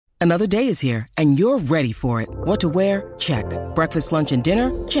Another day is here, and you're ready for it. What to wear? Check. Breakfast, lunch, and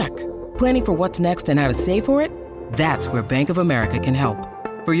dinner? Check. Planning for what's next and how to save for it? That's where Bank of America can help.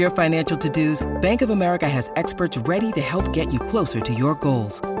 For your financial to-dos, Bank of America has experts ready to help get you closer to your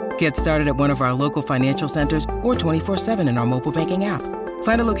goals. Get started at one of our local financial centers or 24/7 in our mobile banking app.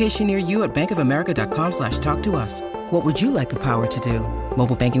 Find a location near you at bankofamerica.com/talktous. What would you like the power to do?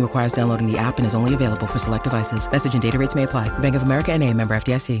 Mobile banking requires downloading the app and is only available for select devices. Message and data rates may apply. Bank of America N.A., member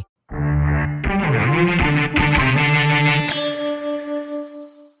FDIC.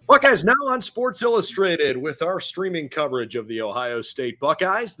 Buckeyes now on Sports Illustrated with our streaming coverage of the Ohio State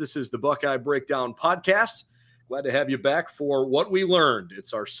Buckeyes. This is the Buckeye Breakdown Podcast. Glad to have you back for What We Learned.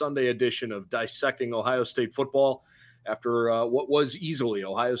 It's our Sunday edition of Dissecting Ohio State Football after what was easily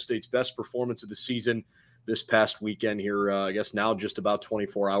Ohio State's best performance of the season this past weekend here, I guess now just about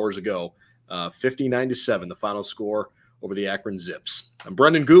 24 hours ago. 59-7, the final score over the Akron Zips. I'm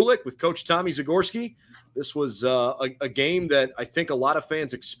Brendan Gulick with Coach Tommy Zagorski. This was a game that I think a lot of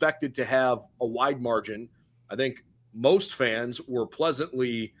fans expected to have a wide margin. I think most fans were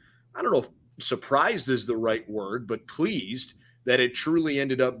pleasantly, I don't know if surprised is the right word, but pleased that it truly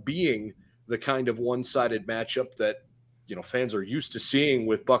ended up being the kind of one-sided matchup that, you know, fans are used to seeing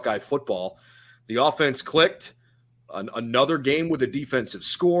with Buckeye football. The offense clicked. Another game with a defensive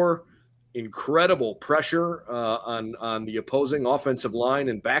score. Incredible pressure on the opposing offensive line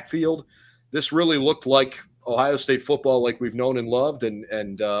and backfield. This really looked like Ohio State football like we've known and loved,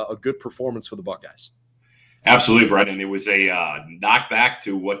 and a good performance for the Buckeyes. Absolutely, Brendan. It was a knockback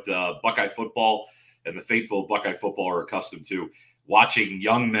to what Buckeye football and the faithful Buckeye football are accustomed to. Watching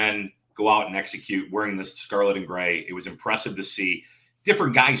young men go out and execute wearing the scarlet and gray, it was impressive to see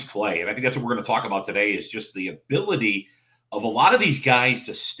different guys play. And I think that's what we're going to talk about today is just the ability of a lot of these guys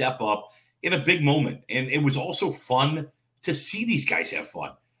to step up in a big moment. And it was also fun to see these guys have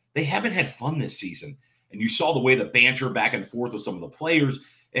fun. They haven't had fun this season. And you saw the way the banter back and forth with some of the players.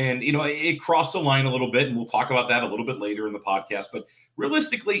 And, you know, it crossed the line a little bit, and we'll talk about that a little bit later in the podcast. But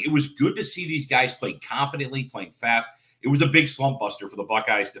realistically, it was good to see these guys play confidently, playing fast. It was a big slump buster for the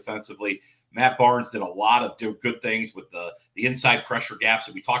Buckeyes defensively. Matt Barnes did a lot of good things with the inside pressure gaps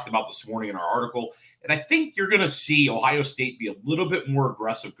that we talked about this morning in our article. And I think you're going to see Ohio State be a little bit more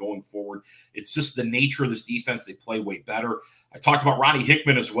aggressive going forward. It's just the nature of this defense. They play way better. I talked about Ronnie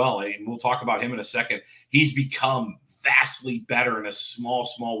Hickman as well, and we'll talk about him in a second. He's become vastly better in a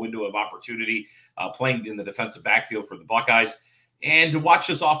small window of opportunity playing in the defensive backfield for the Buckeyes. And to watch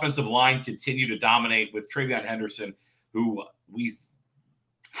this offensive line continue to dominate with TreVeyon Henderson, who we've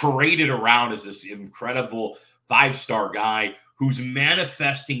paraded around as this incredible five-star guy who's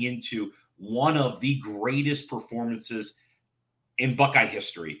manifesting into one of the greatest performances in Buckeye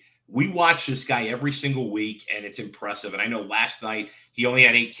history. We watch this guy every single week, and it's impressive. And I know last night he only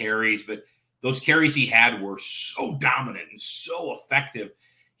had 8 carries, but those carries he had were so dominant and so effective.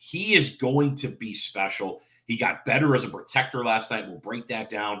 He is going to be special. He got better as a protector last night. We'll break that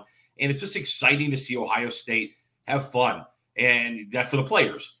down. And it's just exciting to see Ohio State have fun. And that's for the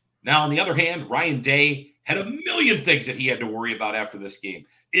players. Now, on the other hand, Ryan Day had a million things that he had to worry about after this game.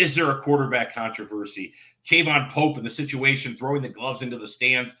 Is there a quarterback controversy? Kayvon Pope in the situation, throwing the gloves into the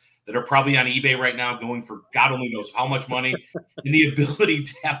stands that are probably on eBay right now, going for God only knows how much money, and the ability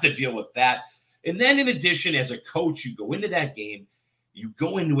to have to deal with that. And then in addition, as a coach, you go into that game, you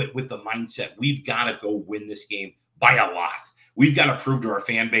go into it with the mindset, we've got to go win this game by a lot. We've got to prove to our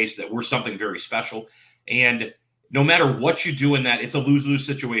fan base that we're something very special. And no matter what you do in that, it's a lose-lose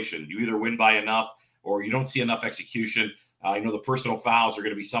situation. You either win by enough or you don't see enough execution. I know the personal fouls are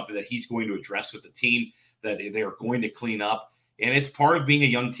going to be something that he's going to address with the team, that they are going to clean up. And it's part of being a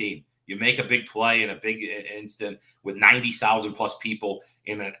young team. You make a big play in a big instant with 90,000 plus people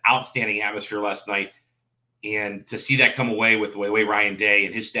in an outstanding atmosphere last night. And to see that come away with the way Ryan Day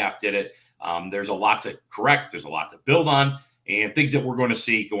and his staff did it, there's a lot to correct. There's a lot to build on and things that we're going to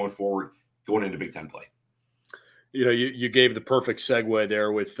see going forward, going into Big Ten play. You know, you gave the perfect segue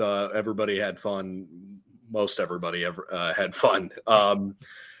there with everybody had fun. Most everybody ever had fun.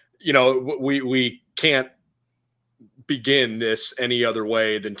 You know, we can't begin this any other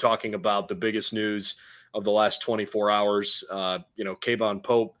way than talking about the biggest news of the last 24 hours. You know, Kayvon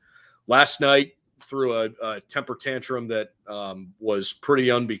Pope last night threw a temper tantrum that was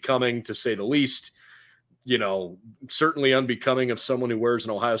pretty unbecoming, to say the least. You know, certainly unbecoming of someone who wears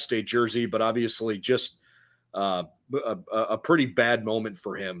an Ohio State jersey, but obviously just a pretty bad moment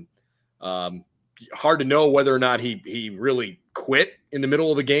for him. Hard to know whether or not he really quit in the middle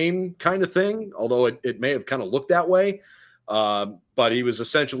of the game kind of thing, although it may have kind of looked that way. But he was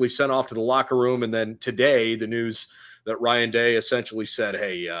essentially sent off to the locker room. And then today the news that Ryan Day essentially said,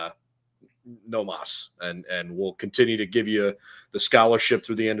 hey, no mas, and we'll continue to give you the scholarship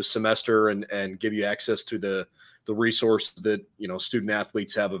through the end of semester and give you access to the resources that, student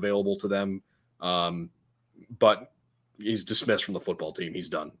athletes have available to them. But he's dismissed from the football team. He's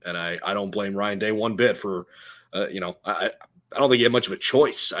done. And I don't blame Ryan Day one bit for, I don't think he had much of a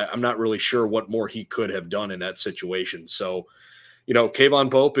choice. I'm not really sure what more he could have done in that situation. So,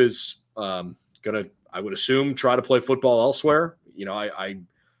 Kayvon Pope is going to, I would assume, try to play football elsewhere.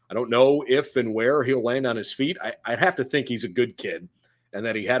 I don't know if and where he'll land on his feet. I'd have to think he's a good kid and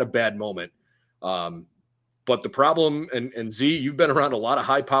that he had a bad moment. But the problem, and Z, you've been around a lot of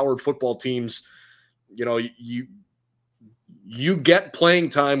high-powered football teams. You get playing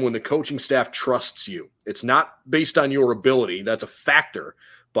time when the coaching staff trusts you. It's not based on your ability. That's a factor.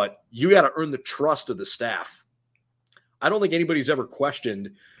 But you got to earn the trust of the staff. I don't think anybody's ever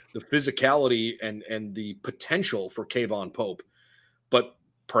questioned the physicality and the potential for Kayvon Pope. But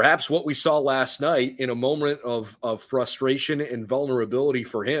perhaps what we saw last night in a moment of frustration and vulnerability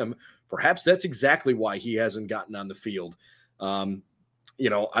for him, perhaps that's exactly why he hasn't gotten on the field. I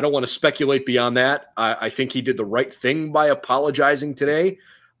don't want to speculate beyond that. I think he did the right thing by apologizing today.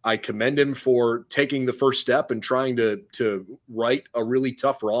 I commend him for taking the first step and trying to right a really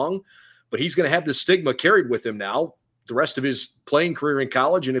tough wrong. But he's going to have this stigma carried with him now the rest of his playing career in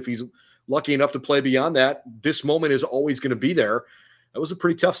college. And if he's lucky enough to play beyond that, this moment is always going to be there. That was a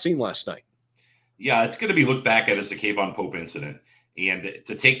pretty tough scene last night. Yeah, it's going to be looked back at as the Kayvon Pope incident. And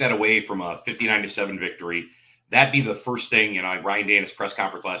to take that away from a 59-7 victory, that'd be the first thing. Ryan Day in his press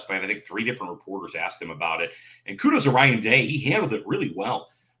conference last night, I think 3 different reporters asked him about it. And kudos to Ryan Day. He handled it really well.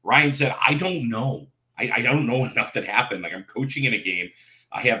 Ryan said, I don't know. I don't know enough that happened. Like, I'm coaching in a game.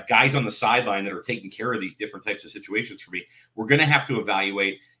 I have guys on the sideline that are taking care of these different types of situations for me. We're going to have to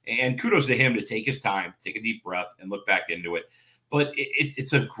evaluate. And kudos to him to take his time, take a deep breath, and look back into it. But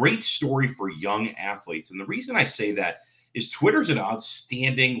it's a great story for young athletes. And the reason I say that is Twitter's an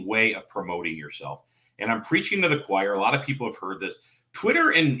outstanding way of promoting yourself. And I'm preaching to the choir. A lot of people have heard this. Twitter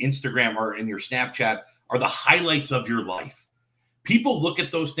and Instagram and your Snapchat are the highlights of your life. People look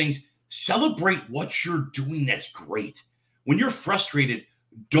at those things, celebrate what you're doing that's great. When you're frustrated,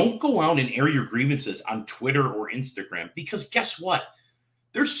 don't go out and air your grievances on Twitter or Instagram, because guess what?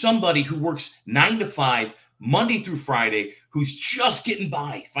 There's somebody who works 9 to 5, Monday through Friday, who's just getting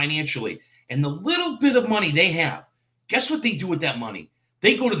by financially. And the little bit of money they have, guess what they do with that money?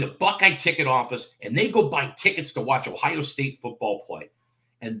 They go to the Buckeye ticket office and they go buy tickets to watch Ohio State football play.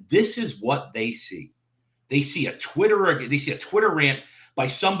 And this is what they see. They see a Twitter rant by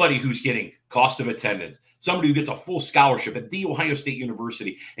somebody who's getting cost of attendance, somebody who gets a full scholarship at The Ohio State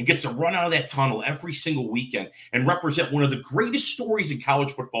University and gets to run out of that tunnel every single weekend and represent one of the greatest stories in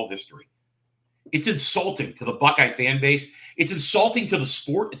college football history. It's insulting to the Buckeye fan base. It's insulting to the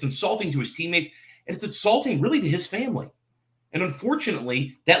sport. It's insulting to his teammates. And it's insulting really to his family. And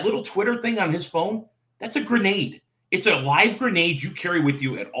unfortunately, that little Twitter thing on his phone, that's a grenade. It's a live grenade you carry with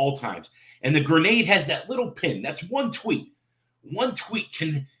you at all times. And the grenade has that little pin. That's one tweet. One tweet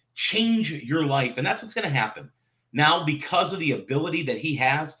can change your life. And that's what's going to happen. Now, because of the ability that he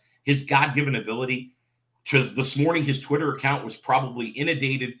has, his God-given ability, because this morning his Twitter account was probably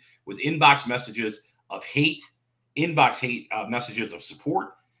inundated with inbox messages of hate, messages of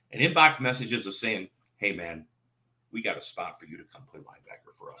support, and inbox messages of saying, hey, man, we got a spot for you to come play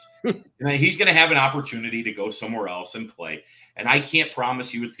linebacker for us. And he's going to have an opportunity to go somewhere else and play. And I can't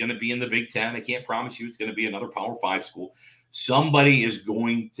promise you it's going to be in the Big Ten. I can't promise you it's going to be another Power 5 school. Somebody is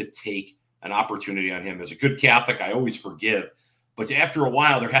going to take an opportunity on him. As a good Catholic, I always forgive. But after a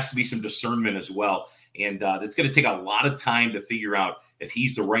while, there has to be some discernment as well. And it's going to take a lot of time to figure out if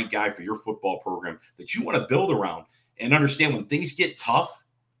he's the right guy for your football program that you want to build around. And understand when things get tough,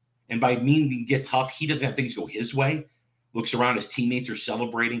 and by meaning get tough, he doesn't have things go his way. Looks around, his teammates are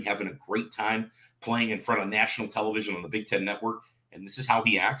celebrating, having a great time, playing in front of national television on the Big Ten Network. And this is how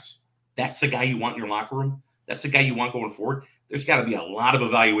he acts. That's the guy you want in your locker room. That's the guy you want going forward. There's got to be a lot of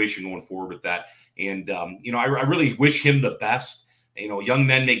evaluation going forward with that. And, I really wish him the best. Young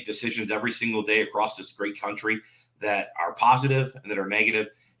men make decisions every single day across this great country that are positive and that are negative.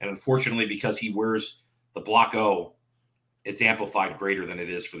 And unfortunately, because he wears the block O, it's amplified greater than it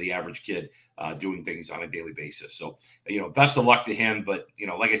is for the average kid doing things on a daily basis. So, best of luck to him. But,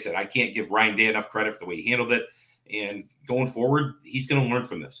 like I said, I can't give Ryan Day enough credit for the way he handled it. And going forward, he's going to learn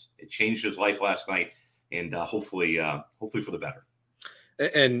from this. It changed his life last night, and hopefully for the better.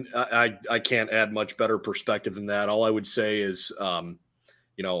 And I can't add much better perspective than that. All I would say is,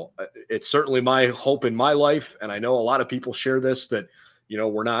 it's certainly my hope in my life, and I know a lot of people share this, that,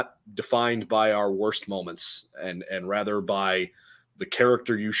 we're not defined by our worst moments and rather by the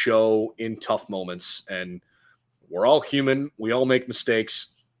character you show in tough moments. And we're all human. We all make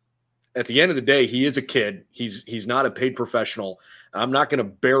mistakes. At the end of the day, he is a kid. He's not a paid professional. I'm not going to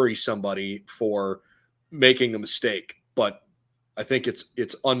bury somebody for making a mistake, but I think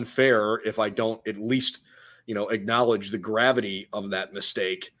it's unfair if I don't at least, acknowledge the gravity of that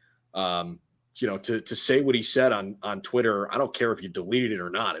mistake. To say what he said on Twitter, I don't care if you deleted it or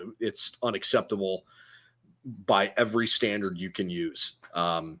not. It's unacceptable by every standard you can use.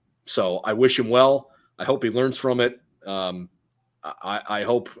 So I wish him well. I hope he learns from it. I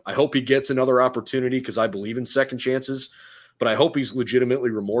hope he gets another opportunity because I believe in second chances, but I hope he's legitimately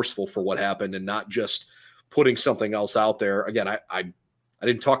remorseful for what happened and not just putting something else out there. Again, I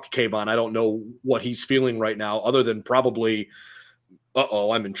didn't talk to Kayvon. I don't know what he's feeling right now other than probably,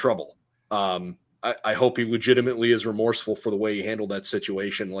 I'm in trouble. I hope he legitimately is remorseful for the way he handled that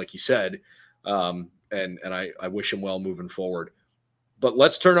situation, like he said. And I wish him well moving forward. But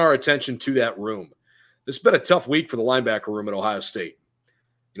let's turn our attention to that room. This has been a tough week for the linebacker room at Ohio State.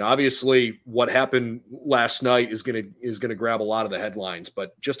 Obviously, what happened last night is going to grab a lot of the headlines.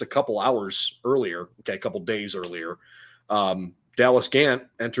 But just a couple days earlier, Dallas Gant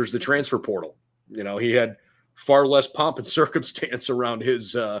enters the transfer portal. He had far less pomp and circumstance around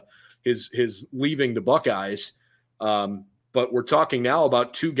his leaving the Buckeyes. But we're talking now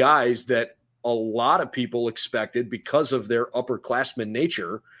about two guys that a lot of people expected because of their upperclassman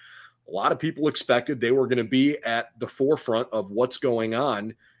nature. A lot of people expected they were going to be at the forefront of what's going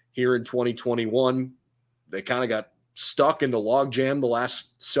on here in 2021. They kind of got stuck in the logjam the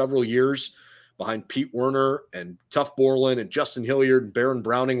last several years behind Pete Werner and Tuff Borland and Justin Hilliard and Baron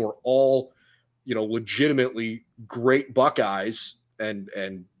Browning were all, legitimately great Buckeyes and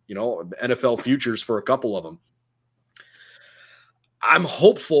NFL futures for a couple of them. I'm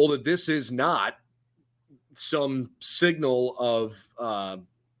hopeful that this is not some signal of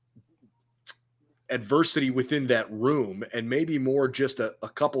adversity within that room and maybe more just a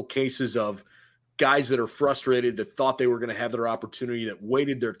couple cases of guys that are frustrated, that thought they were going to have their opportunity, that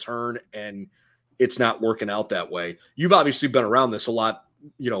waited their turn, and it's not working out that way. You've obviously been around this a lot,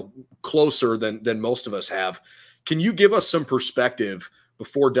 closer than most of us have. Can you give us some perspective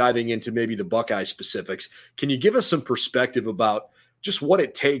before diving into maybe the Buckeye specifics? Can you give us some perspective about just what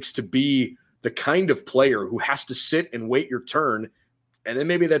it takes to be the kind of player who has to sit and wait your turn, and then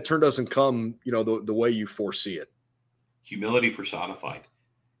maybe that turn doesn't come, the way you foresee it? Humility personified.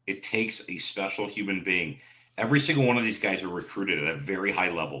 It takes a special human being. Every single one of these guys are recruited at a very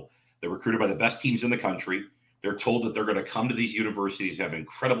high level. They're recruited by the best teams in the country. They're told that they're going to come to these universities, have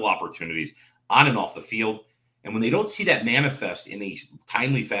incredible opportunities on and off the field. And when they don't see that manifest in a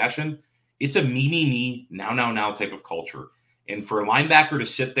timely fashion, it's a me, now type of culture. And for a linebacker to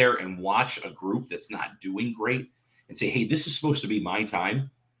sit there and watch a group that's not doing great and say, hey, this is supposed to be my time,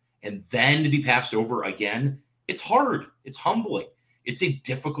 and then to be passed over again, it's hard. It's humbling. It's a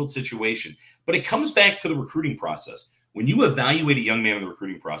difficult situation. But it comes back to the recruiting process. When you evaluate a young man in the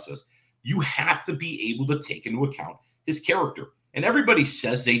recruiting process, you have to be able to take into account his character. And everybody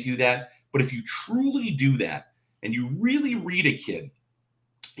says they do that. But if you truly do that and you really read a kid,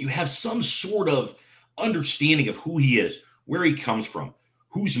 you have some sort of understanding of who he is, where he comes from,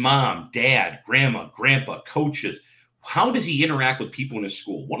 who's mom, dad, grandma, grandpa, coaches. How does he interact with people in his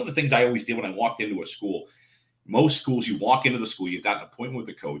school? One of the things I always did when I walked into a school, most schools, you walk into the school, you've got an appointment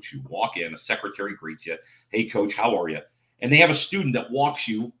with the coach, you walk in, a secretary greets you, hey, coach, how are you? And they have a student that walks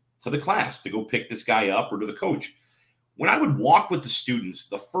you to the class to go pick this guy up or to the coach. When I would walk with the students,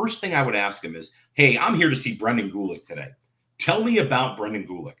 the first thing I would ask them is, hey, I'm here to see Brendan Gulick today. Tell me about Brendan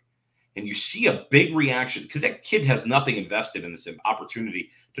Gulick. And you see a big reaction because that kid has nothing invested in this opportunity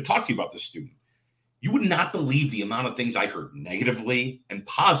to talk to you about this student. You would not believe the amount of things I heard negatively and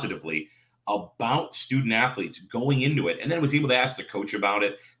positively about student athletes going into it. And then I was able to ask the coach about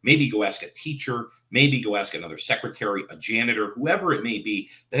it, maybe go ask a teacher, maybe go ask another secretary, a janitor, whoever it may be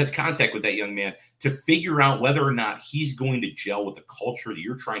that has contact with that young man to figure out whether or not he's going to gel with the culture that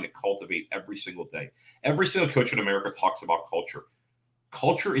you're trying to cultivate every single day. Every single coach in America talks about culture.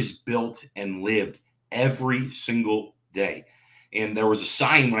 Culture is built and lived every single day. And there was a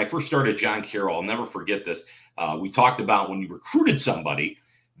sign when I first started John Carroll. I'll never forget this. We talked about when you recruited somebody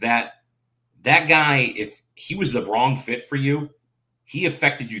that guy, if he was the wrong fit for you, he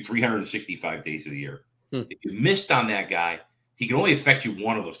affected you 365 days of the year. If you missed on that guy, he can only affect you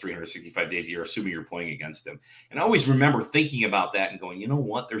one of those 365 days a year, assuming you're playing against him. And I always remember thinking about that and going, you know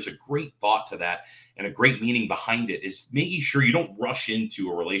what? There's a great thought to that and a great meaning behind it is making sure you don't rush into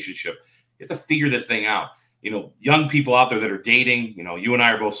a relationship. You have to figure the thing out. young people out there that are dating, you and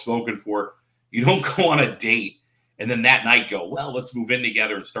I are both spoken for. You don't go on a date and then that night go, well, let's move in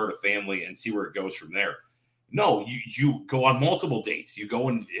together and start a family and see where it goes from there. No, you go on multiple dates. You go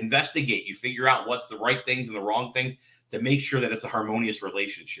and investigate. You figure out what's the right things and the wrong things to make sure that it's a harmonious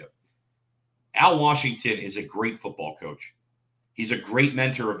relationship. Al Washington is a great football coach. He's a great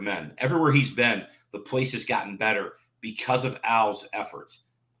mentor of men. Everywhere he's been, the place has gotten better because of Al's efforts.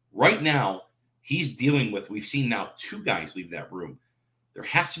 Right now, he's dealing with, we've seen now 2 guys leave that room. There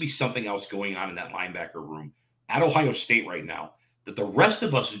has to be something else going on in that linebacker room at Ohio State right now that the rest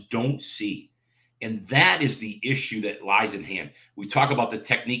of us don't see. And that is the issue that lies in hand. We talk about the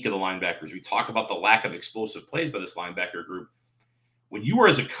technique of the linebackers. We talk about the lack of explosive plays by this linebacker group. When you are,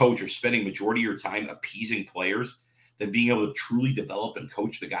 as a coach, are spending majority of your time appeasing players than being able to truly develop and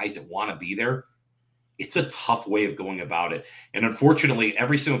coach the guys that want to be there, it's a tough way of going about it. And unfortunately,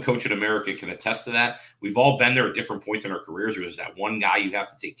 every single coach in America can attest to that. We've all been there at different points in our careers where there's that one guy you have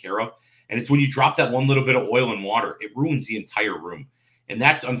to take care of. And it's when you drop that one little bit of oil and water, it ruins the entire room. And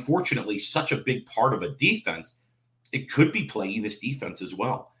that's unfortunately such a big part of a defense. It could be plaguing this defense as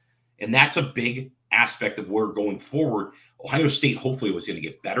well. And that's a big aspect of where going forward, Ohio State hopefully was going to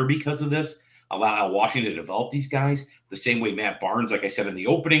get better because of this, allow Washington to develop these guys the same way Matt Barnes, like I said in the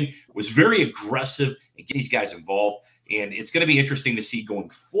opening, was very aggressive and get these guys involved. And it's going to be interesting to see going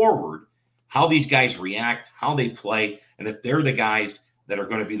forward how these guys react, how they play, and if they're the guys that are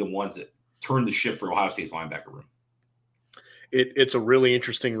going to be the ones that turn the ship for Ohio State's linebacker room. It's a really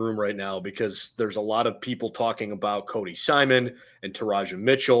interesting room right now because there's a lot of people talking about Cody Simon and Taraja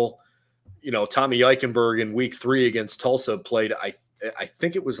Mitchell. Tommy Eichenberg in week 3 against Tulsa played, I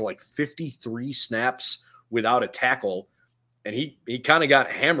think it was like 53 snaps without a tackle. And he kind of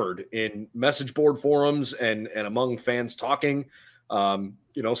got hammered in message board forums and among fans talking. Some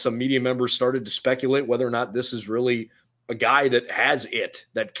media members started to speculate whether or not this is really a guy that has it,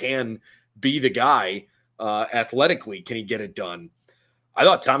 that can be the guy. Athletically, can he get it done? I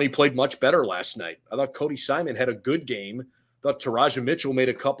thought Tommy played much better last night. I thought Cody Simon had a good game. I thought Taraja Mitchell made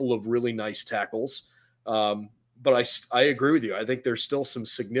a couple of really nice tackles. But I agree with you. I think there's still some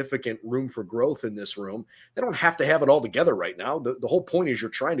significant room for growth in this room. They don't have to have it all together right now. The whole point is you're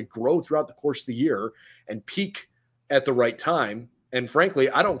trying to grow throughout the course of the year and peak at the right time. And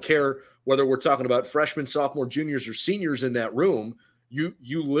frankly, I don't care whether we're talking about freshmen, sophomore, juniors, or seniors in that room. You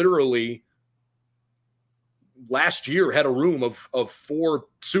literally last year had a room of 4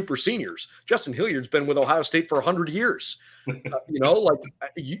 super seniors. Justin Hilliard's been with Ohio State for 100 years.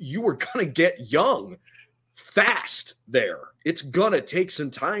 You were going to get young fast there. It's going to take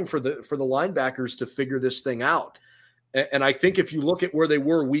some time for the linebackers to figure this thing out. And I think if you look at where they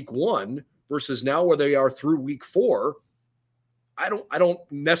were week 1 versus now where they are through week 4, I don't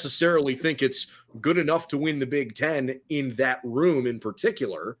necessarily think it's good enough to win the Big Ten in that room in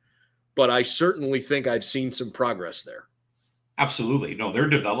particular. But I certainly think I've seen some progress there. Absolutely. No, they're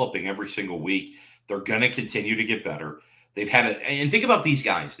developing every single week. They're going to continue to get better. They've had and think about these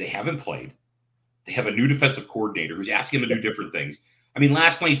guys. They haven't played. They have a new defensive coordinator who's asking them to do different things. I mean,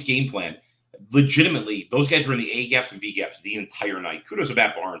 last night's game plan, legitimately, those guys were in the A gaps and B gaps the entire night. Kudos to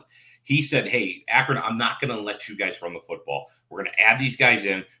Matt Barnes. He said, hey, Akron, I'm not going to let you guys run the football. We're going to add these guys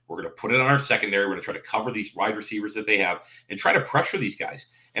in. We're going to put it on our secondary. We're going to try to cover these wide receivers that they have and try to pressure these guys.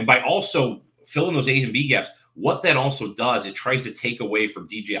 And by also filling those A and B gaps, what that also does, it tries to take away from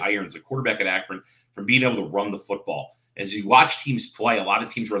DJ Irons, the quarterback at Akron, from being able to run the football. As you watch teams play, a lot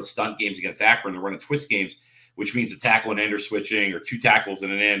of teams run stunt games against Akron. They're running twist games, which means a tackle and ender switching or 2 tackles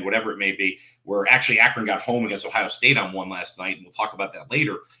and an end, whatever it may be, where actually Akron got home against Ohio State on one last night, and we'll talk about that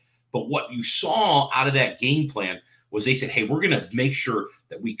later. But what you saw out of that game plan was they said, hey, we're going to make sure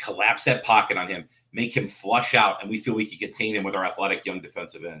that we collapse that pocket on him, make him flush out, and we feel we can contain him with our athletic young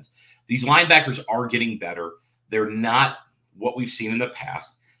defensive ends. These linebackers are getting better. They're not what we've seen in the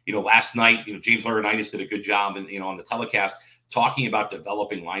past. Last night, James Laurinaitis did a good job on the telecast talking about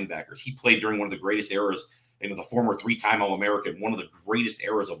developing linebackers. He played during one of the greatest eras, the former 3-time All-American, one of the greatest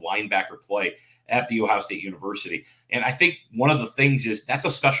eras of linebacker play at The Ohio State University. And I think one of the things is that's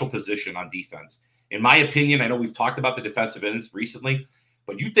a special position on defense. In my opinion, I know we've talked about the defensive ends recently,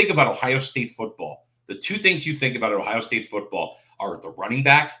 but you think about Ohio State football. The 2 things you think about at Ohio State football are the running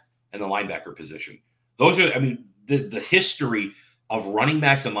back and the linebacker position. Those are, the history of running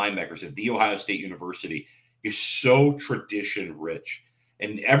backs and linebackers at The Ohio State University is so tradition rich.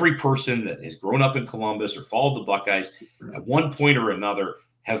 And every person that has grown up in Columbus or followed the Buckeyes at one point or another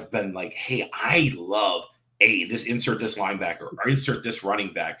have been like, hey, I love insert this linebacker or insert this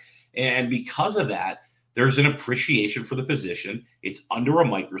running back. And because of that, there's an appreciation for the position. It's under a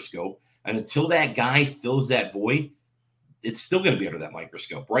microscope. And until that guy fills that void, it's still going to be under that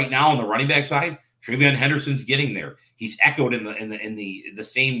microscope. Right now on the running back side, Travion Henderson's getting there. He's echoed in the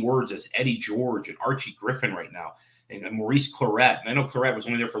same words as Eddie George and Archie Griffin right now, and Maurice Clarett. And I know Clarett was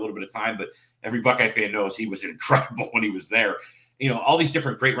only there for a little bit of time, but every Buckeye fan knows he was incredible when he was there. All these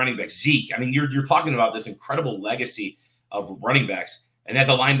different great running backs. Zeke. I mean, you're talking about this incredible legacy of running backs, and at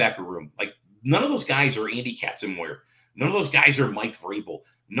the linebacker room, like none of those guys are Andy Katzenmoyer. None of those guys are Mike Vrabel.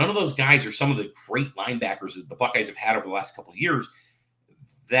 None of those guys are some of the great linebackers that the Buckeyes have had over the last couple of years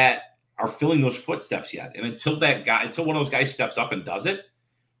that are filling those footsteps yet. And until one of those guys steps up and does it,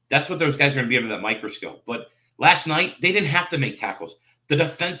 that's what those guys are going to be under that microscope. But last night, they didn't have to make tackles. The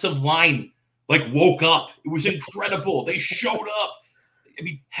defensive line woke up. It was incredible. They showed up. I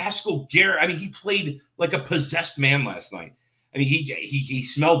mean, Haskell Garrett, he played like a possessed man last night. I mean, he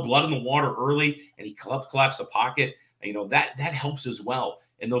smelled blood in the water early, and he collapsed the pocket. That helps as well.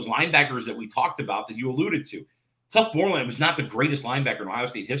 And those linebackers that we talked about that you alluded to, Tuff Borland was not the greatest linebacker in Ohio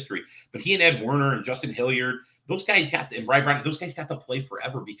State history, but he and Ed Werner and Justin Hilliard, those guys got to play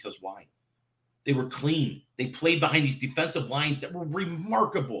forever because why? They were clean. They played behind these defensive lines that were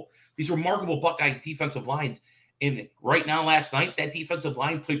remarkable. These remarkable Buckeye defensive lines. And right now, last night, that defensive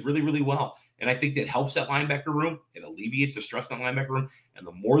line played really, really well. And I think that helps that linebacker room. It alleviates the stress in that linebacker room. And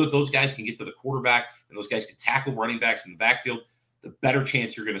the more that those guys can get to the quarterback and those guys can tackle running backs in the backfield, the better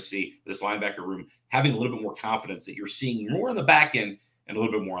chance you're going to see this linebacker room having a little bit more confidence that you're seeing more on the back end and a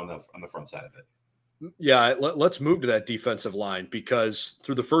little bit more on the front side of it. Yeah, let's move to that defensive line, because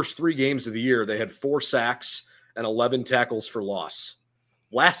through the first 3 games of the year, they had 4 sacks and 11 tackles for loss.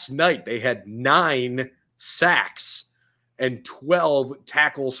 Last night, they had 9 sacks and 12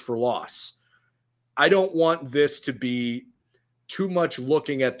 tackles for loss. I don't want this to be too much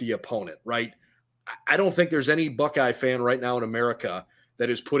looking at the opponent, right? I don't think there's any Buckeye fan right now in America that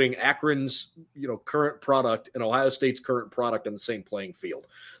is putting Akron's, current product and Ohio State's current product in the same playing field.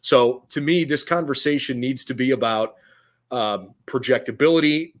 So to me, this conversation needs to be about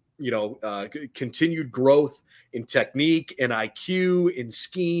projectability, continued growth in technique and IQ, in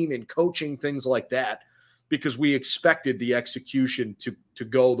scheme, in coaching, things like that, because we expected the execution to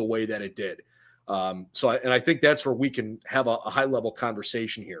go the way that it did. I think that's where we can have a high-level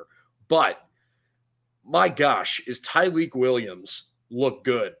conversation here. But my gosh, is Tyleik Williams look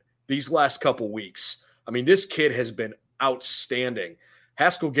good these last couple weeks? I mean, this kid has been outstanding.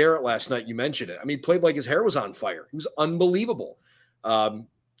 Haskell Garrett last night, you mentioned it. I mean, played like his hair was on fire. He was unbelievable.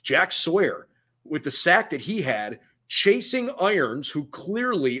 Jack Sawyer, with the sack that he had, chasing Irons, who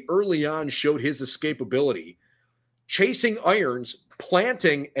clearly early on showed his escapability, chasing Irons,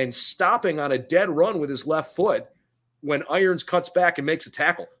 planting and stopping on a dead run with his left foot when Irons cuts back and makes a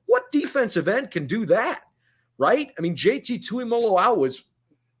tackle. What defensive end can do that, right? I mean, JT Tuimoloau was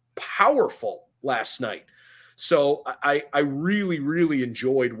powerful last night. So I really, really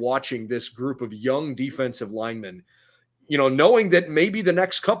enjoyed watching this group of young defensive linemen, knowing that maybe the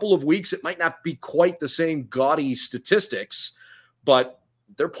next couple of weeks it might not be quite the same gaudy statistics, but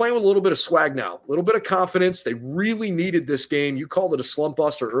they're playing with a little bit of swag now, a little bit of confidence. They really needed this game. You called it a slump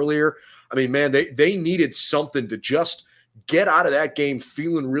buster earlier. I mean, man, they needed something to just get out of that game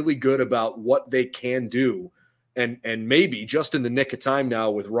feeling really good about what they can do, and maybe just in the nick of time now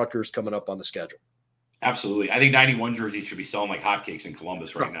with Rutgers coming up on the schedule. Absolutely. I think 91 jerseys should be selling like hotcakes in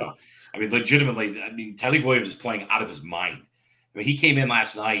Columbus right now. I mean, legitimately, Tyleik Williams is playing out of his mind. I mean, he came in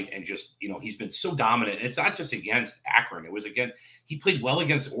last night and just, he's been so dominant. And it's not just against Akron. It was he played well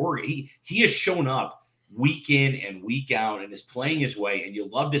against Oregon. He has shown up week in and week out and is playing his way. And you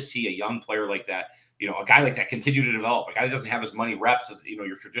love to see a young player like that, a guy like that continue to develop, a guy that doesn't have as many reps as,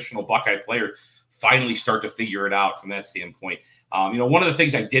 your traditional Buckeye player, finally start to figure it out from that standpoint. One of the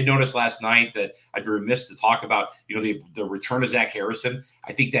things I did notice last night that I'd be remiss to talk about, the return of Zach Harrison.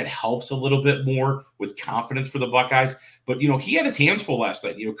 I think that helps a little bit more with confidence for the Buckeyes. But, he had his hands full last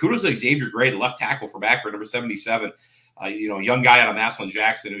night. Kudos to Xavier Gray, the left tackle from Akron, number 77. A young guy out of Massillon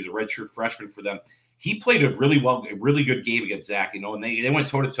Jackson who's a redshirt freshman for them. He played a really good game against Zach, and they went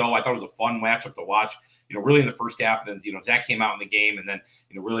toe-to-toe. I thought it was a fun matchup to watch, really in the first half. And then, Zach came out in the game, and then,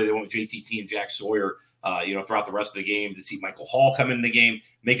 really they went with JTT and Jack Sawyer, throughout the rest of the game to see Michael Hall come in the game,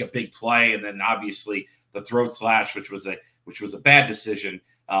 make a big play. And then obviously the throat slash, which was a bad decision.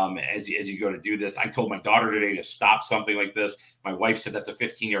 As you go to do this, I told my daughter today to stop something like this. My wife said that's a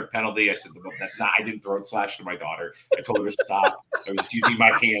 15-yard penalty. I said, well, that's not. I didn't throat slash to my daughter. I told her to stop. I was using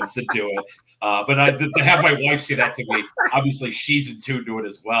my hands to do it. But to have my wife say that to me, obviously she's in tune to it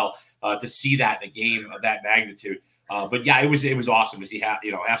as well. To see that in a game of that magnitude. But yeah, it was awesome to see.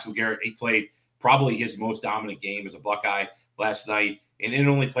 Haskell Garrett, he played probably his most dominant game as a Buckeye last night. and it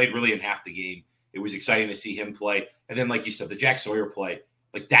only played really in half the game. It was exciting to see him play. And then, like you said, the Jack Sawyer play,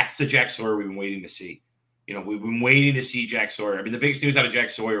 like that's the Jack Sawyer we've been waiting to see. We've been waiting to see Jack Sawyer. I mean, the biggest news out of Jack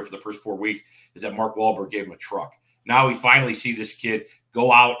Sawyer for the first 4 weeks is that Mark Wahlberg gave him a truck. Now we finally see this kid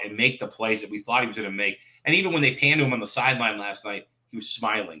go out and make the plays that we thought he was going to make. And even when they panned to him on the sideline last night, he was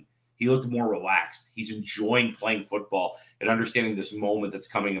smiling. He looked more relaxed. He's enjoying playing football and understanding this moment that's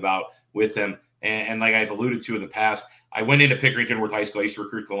coming about with him. And like I've alluded to in the past, I went into Pickerington North High School. I used to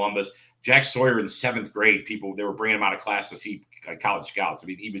recruit Columbus. Jack Sawyer in 7th grade, they were bringing him out of class to see college scouts. I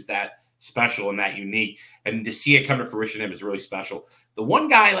mean, he was that special and that unique. And to see it come to fruition in him is really special. The one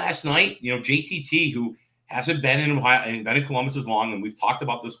guy last night, JTT, who hasn't been in Ohio and been in Columbus as long, and we've talked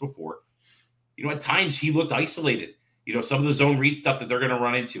about this before, at times he looked isolated. Some of the zone read stuff that they're going to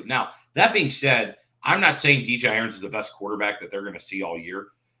run into. Now, that being said, I'm not saying DJ Irons is the best quarterback that they're going to see all year.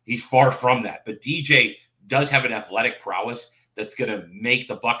 He's far from that. But DJ does have an athletic prowess that's going to make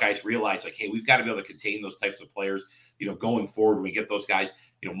the Buckeyes realize, like, hey, we've got to be able to contain those types of players, going forward when we get those guys.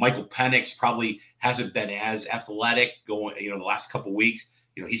 Michael Penix probably hasn't been as athletic the last couple of weeks.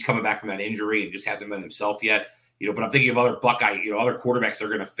 He's coming back from that injury and just hasn't been himself yet. But I'm thinking of other Buckeye, other quarterbacks they're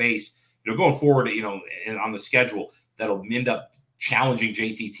going to face, going forward, and on the schedule that'll end up challenging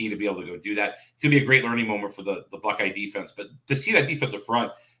JTT to be able to go do that. It's going to be a great learning moment for the Buckeye defense. But to see that defensive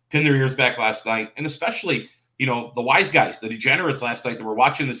front pin their ears back last night, and especially, the wise guys, the degenerates last night that were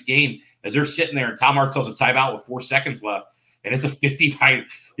watching this game as they're sitting there and Tom Arth calls a timeout with 4 seconds left. And it's a 59,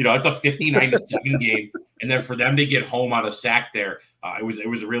 it's a 59-7 game. And then for them to get home on a sack there, it was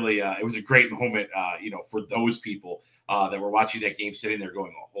a great moment, for those people that were watching that game, sitting there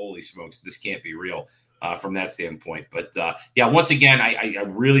going, oh, holy smokes, this can't be real from that standpoint. But once again, I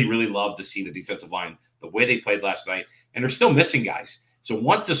really, really love to see the defensive line, the way they played last night, and they're still missing guys. So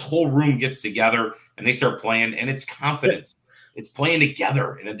once this whole room gets together and they start playing, and it's confidence. It's playing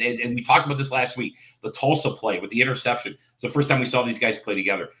together. And we talked about this last week, the Tulsa play with the interception. It's the first time we saw these guys play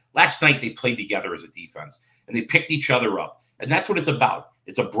together. Last night, they played together as a defense, and they picked each other up. And that's what it's about.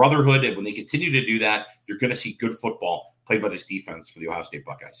 It's a brotherhood. And when they continue to do that, you're going to see good football played by this defense for the Ohio State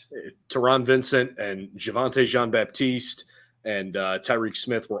Buckeyes. Teron Vincent and Javonte Jean-Baptiste and Tyreek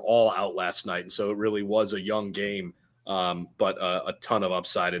Smith were all out last night. And so it really was a young game, but a ton of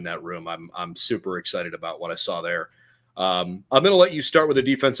upside in that room. I'm super excited about what I saw there. I'm going to let you start with the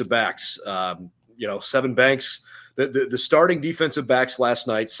defensive backs. Sevyn Banks, the starting defensive backs last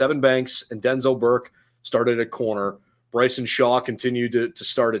night, Sevyn Banks and Denzel Burke started at corner. Bryson Shaw continued to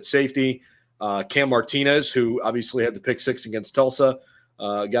start at safety. Cam Martinez, who obviously had the pick six against Tulsa,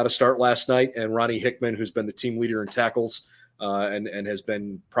 got a start last night. And Ronnie Hickman, who's been the team leader in tackles and has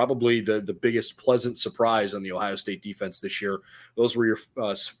been probably the biggest pleasant surprise on the Ohio State defense this year. Those were your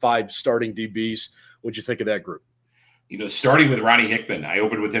 5 starting DBs. What'd you think of that group? Starting with Ronnie Hickman, I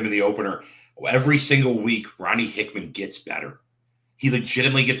opened with him in the opener. Every single week, Ronnie Hickman gets better. He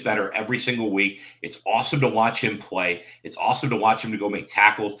legitimately gets better every single week. It's awesome to watch him play. It's awesome to watch him to go make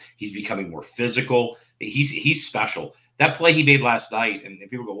tackles. He's becoming more physical. He's special. That play he made last night, and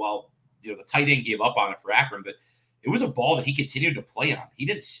people go, well, the tight end gave up on it for Akron, but it was a ball that he continued to play on. He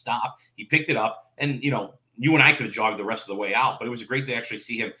didn't stop. He picked it up, and, you and I could have jogged the rest of the way out, but it was great to actually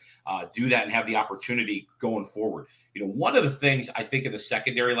see him do that and have the opportunity going forward. One of the things I think in the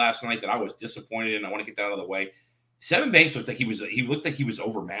secondary last night that I was disappointed in, I want to get that out of the way. Sevyn Banks looked like he was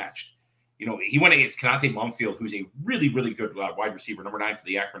overmatched. He went against Kanate Mumfield, who's a really, really good wide receiver, number 9 for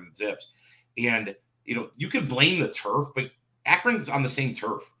the Akron Zips. And, you could blame the turf, but Akron's on the same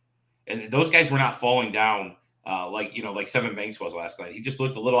turf. And those guys were not falling down like Sevyn Banks was last night. He just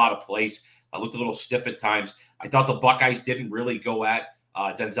looked a little out of place. Looked a little stiff at times. I thought the Buckeyes didn't really go at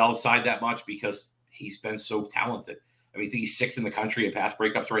Denzel's side that much because he's been so talented. I mean, I think he's 6th in the country in pass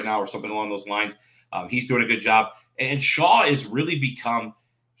breakups right now or something along those lines. He's doing a good job. And Shaw has really become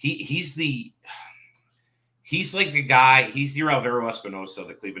he's like the guy. He's your Alvaro Espinosa of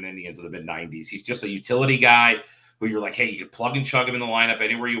the Cleveland Indians of the mid-'90s. He's just a utility guy who you're like, hey, you can plug and chug him in the lineup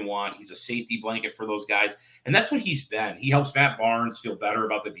anywhere you want. He's a safety blanket for those guys. And that's what he's been. He helps Matt Barnes feel better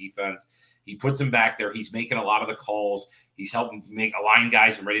about the defense. He puts him back there. He's making a lot of the calls. He's helping align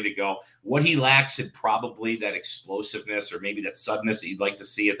guys and ready to go. What he lacks is probably that explosiveness or maybe that suddenness that you'd like to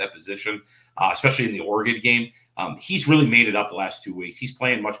see at that position, especially in the Oregon game. He's really made it up the last 2 weeks. He's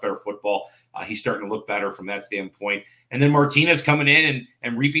playing much better football. He's starting to look better from that standpoint. And then Martinez coming in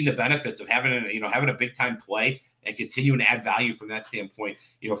and reaping the benefits of having a big time play and continuing to add value from that standpoint.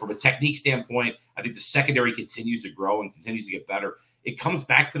 From a technique standpoint, I think the secondary continues to grow and continues to get better. It comes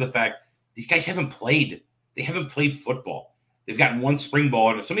back to the fact these guys haven't played. They haven't played football. They've gotten one spring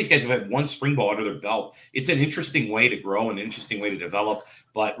ball. Some of these guys have had one spring ball under their belt. It's an interesting way to grow, an interesting way to develop.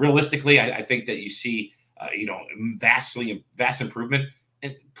 But realistically, I think that you see, vast improvement.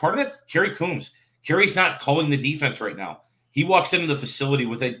 And part of that's Kerry Coombs. Kerry's not calling the defense right now. He walks into the facility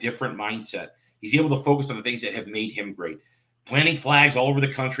with a different mindset. He's able to focus on the things that have made him great. Planting flags all over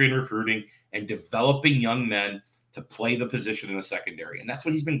the country and recruiting and developing young men to play the position in the secondary. And that's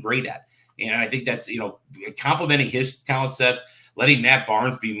what he's been great at. And I think that's, complementing his talent sets, letting Matt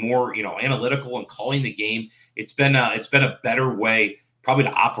Barnes be more, analytical and calling the game. It's been a better way probably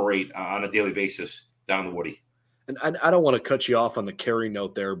to operate on a daily basis down in the Woody. And I don't want to cut you off on the Kerry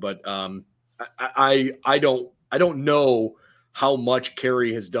note there, but I don't know how much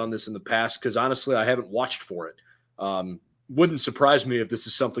Kerry has done this in the past, because honestly, I haven't watched for it. Wouldn't surprise me if this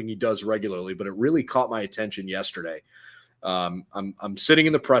is something he does regularly, but it really caught my attention yesterday. I'm sitting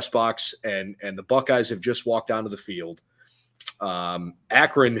in the press box, and the Buckeyes have just walked onto the field.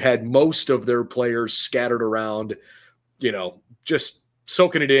 Akron had most of their players scattered around, just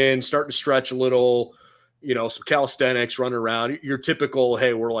soaking it in, starting to stretch a little, some calisthenics, running around. Your typical,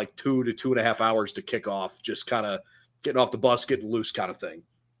 hey, we're like 2 to 2.5 hours to kick off, just kind of getting off the bus, getting loose kind of thing.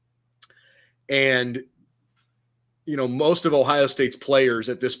 And, most of Ohio State's players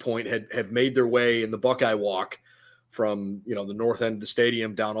at this point have made their way in the Buckeye walk from, the north end of the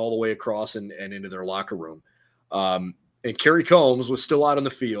stadium down all the way across and into their locker room. And Kerry Coombs was still out on the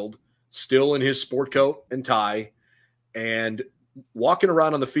field, still in his sport coat and tie, and walking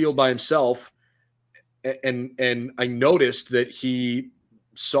around on the field by himself. And I noticed that he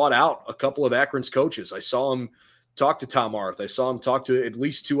sought out a couple of Akron's coaches. I saw him talk to Tom Arth. I saw him talk to at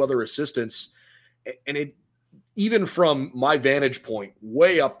least 2 other assistants. And it, even from my vantage point,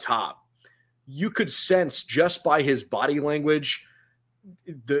 way up top, you could sense just by his body language,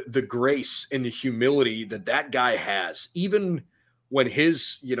 the grace and the humility that guy has, even when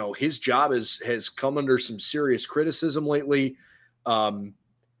his job has come under some serious criticism lately. I'm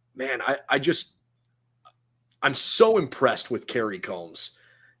so impressed with Kerry Coombs.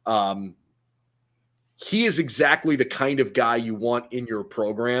 He is exactly the kind of guy you want in your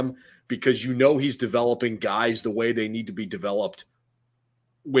program, because he's developing guys the way they need to be developed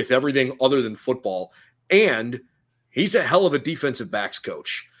with everything other than football. And he's a hell of a defensive backs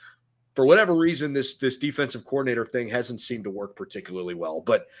coach. For whatever reason, this defensive coordinator thing hasn't seemed to work particularly well.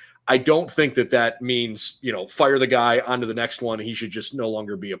 But I don't think that means, fire the guy onto the next one. He should just no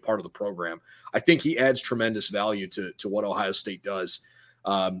longer be a part of the program. I think he adds tremendous value to what Ohio State does.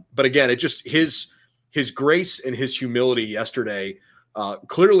 But again, it just his grace and his humility yesterday.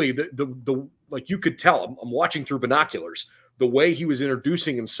 Clearly, the like you could tell. I'm watching through binoculars. The way he was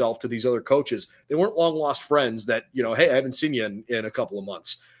introducing himself to these other coaches, they weren't long lost friends that, hey, I haven't seen you in a couple of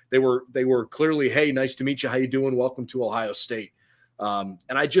months. They were clearly, hey, nice to meet you. How you doing? Welcome to Ohio State. And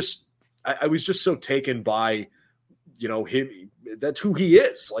I was just so taken by, him. That's who he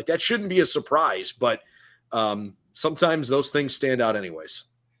is. Like, that shouldn't be a surprise, but sometimes those things stand out anyways.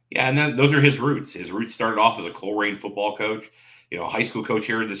 Yeah, and then those are his roots. His roots started off as a Coleraine football coach, high school coach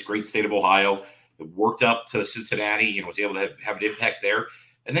here in this great state of Ohio. Worked up to Cincinnati, was able to have an impact there,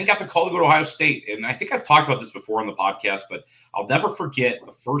 and then got the call to go to Ohio State. And I think I've talked about this before on the podcast, but I'll never forget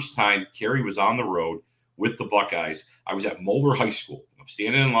the first time Kerry was on the road with the Buckeyes. I was at Moeller High School. I'm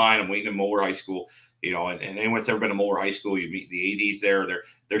standing in line. I'm waiting at Moeller High School. And anyone that's ever been to Moeller High School, you meet the ADs there.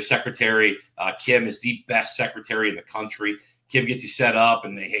 Their secretary, Kim, is the best secretary in the country. Kim gets you set up,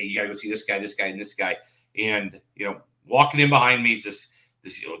 and hey, you got to go see this guy, and this guy. And walking in behind me is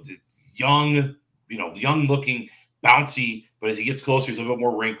this young looking, bouncy, but as he gets closer, he's a little bit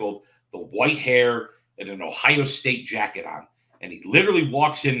more wrinkled, the white hair and an Ohio State jacket on. And he literally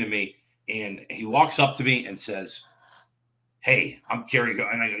walks into me, and he walks up to me and says, "Hey, I'm Kerry."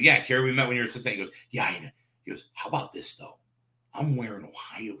 And I go, "Yeah, Kerry, we met when you were assistant." He goes, "Yeah, I know." He goes, "How about this, though? I'm wearing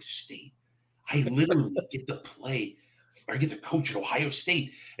Ohio State. I literally get to play. I get to coach at Ohio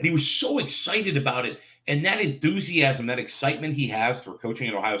State." And he was so excited about it. And that enthusiasm, that excitement he has for coaching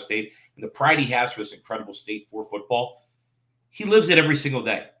at Ohio State, and the pride he has for this incredible state for football, he lives it every single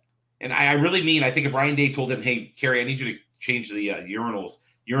day. And I really mean, I think if Ryan Day told him, "Hey, Kerry, I need you to change the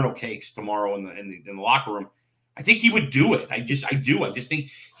urinal cakes tomorrow in the locker room," I think he would do it. I just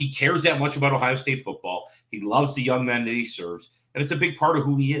think he cares that much about Ohio State football. He loves the young men that he serves, and it's a big part of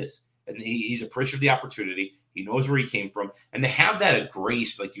who he is. And he's appreciative of the opportunity. He knows where he came from. And to have that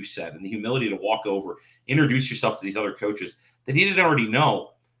grace, like you said, and the humility to walk over, introduce yourself to these other coaches that he didn't already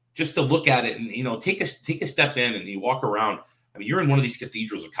know, just to look at it and, take a step in and you walk around. I mean, you're in one of these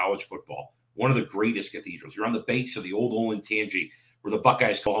cathedrals of college football, one of the greatest cathedrals. You're on the banks of the old Olentangy where the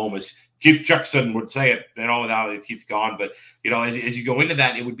Buckeyes go home, as Keith Jackson would say it, now that he's gone. But, as you go into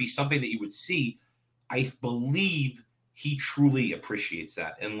that, it would be something that you would see. I believe he truly appreciates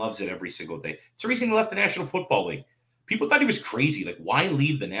that and loves it every single day. It's the reason he left the National Football League. People thought he was crazy. Like, why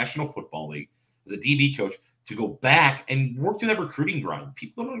leave the National Football League as a DB coach to go back and work through that recruiting grind?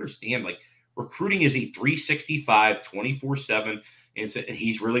 People don't understand. Like, recruiting is a 365, 24/7, and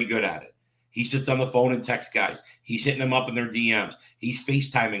he's really good at it. He sits on the phone and texts guys. He's hitting them up in their DMs. He's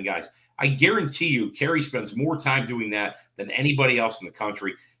FaceTiming guys. I guarantee you, Kerry spends more time doing that than anybody else in the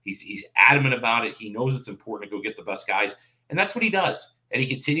country. He's adamant about it. He knows it's important to go get the best guys, and that's what he does. And he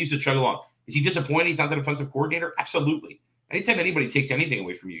continues to chug along. Is he disappointed he's not the defensive coordinator? Absolutely. Anytime anybody takes anything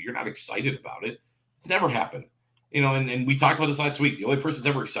away from you, you're not excited about it. It's never happened. And we talked about this last week. The only person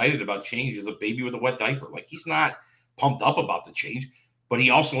that's ever excited about change is a baby with a wet diaper. Like, he's not pumped up about the change, but he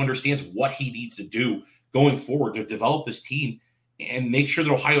also understands what he needs to do going forward to develop this team and make sure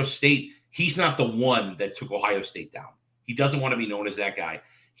that Ohio State, he's not the one that took Ohio State down. He doesn't want to be known as that guy.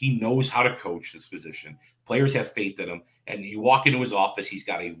 He knows how to coach this position. Players have faith in him. And you walk into his office, he's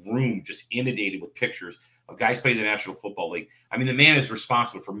got a room just inundated with pictures of guys playing the National Football League. I mean, the man is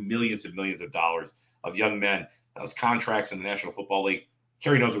responsible for millions and millions of dollars of young men, those contracts in the National Football League.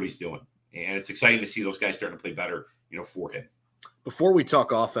 Kerry knows what he's doing. And it's exciting to see those guys starting to play better, for him. Before we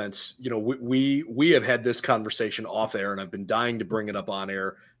talk offense, we have had this conversation off air, and I've been dying to bring it up on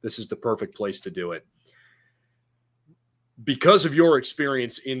air. This is the perfect place to do it. Because of your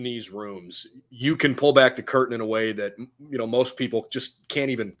experience in these rooms, you can pull back the curtain in a way that, most people just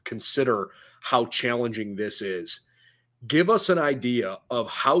can't even consider how challenging this is. Give us an idea of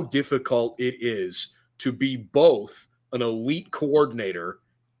how difficult it is to be both an elite coordinator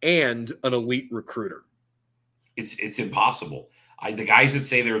and an elite recruiter. It's impossible. The guys that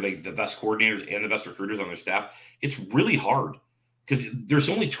say they're the best coordinators and the best recruiters on their staff, it's really hard because there's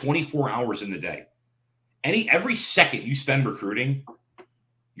only 24 hours in the day. Every second you spend recruiting,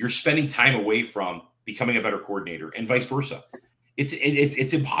 you're spending time away from becoming a better coordinator, and vice versa.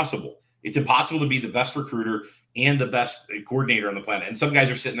 It's impossible. It's impossible to be the best recruiter and the best coordinator on the planet. And some guys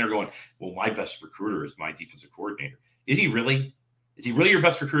are sitting there going, well, my best recruiter is my defensive coordinator. Is he really? Is he really your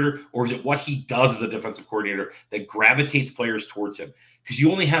best recruiter, or is it what he does as a defensive coordinator that gravitates players towards him? Because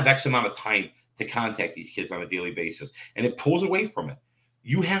you only have X amount of time to contact these kids on a daily basis, and it pulls away from it.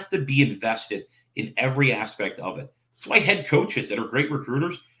 You have to be invested in every aspect of it. That's why head coaches that are great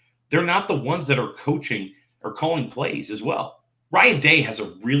recruiters, they're not the ones that are coaching or calling plays as well. Ryan Day has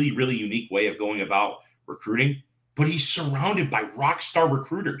a really, really unique way of going about recruiting, but he's surrounded by rock star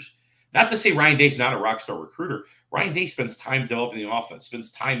recruiters. Not to say Ryan Day's not a rock star recruiter. Ryan Day spends time developing the offense,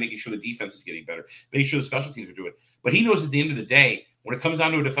 spends time making sure the defense is getting better, making sure the special teams are doing it. But he knows at the end of the day, when it comes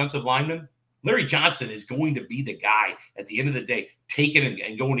down to a defensive lineman, Larry Johnson is going to be the guy at the end of the day, taking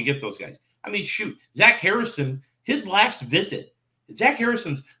and going to get those guys. I mean, shoot, Zach Harrison, Zach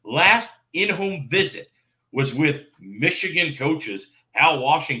Harrison's last in-home visit was with Michigan coaches, Al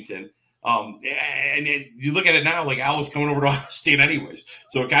Washington. And you look at it now, like Al was coming over to Ohio State anyways.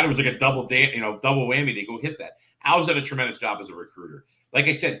 So it kind of was like a double whammy to go hit that. Al's done a tremendous job as a recruiter. Like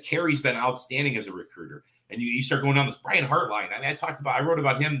I said, Kerry's been outstanding as a recruiter. And you start going down this Brian Hartline. I mean, I wrote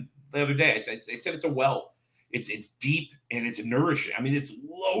about him the other day. I said it's a well. It's deep and it's nourishing. I mean, it's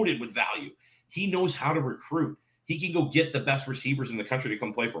loaded with value. He knows how to recruit. He can go get the best receivers in the country to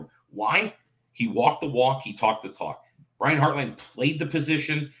come play for him. Why? He walked the walk. He talked the talk. Brian Hartline played the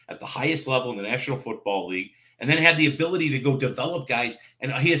position at the highest level in the National Football League and then had the ability to go develop guys.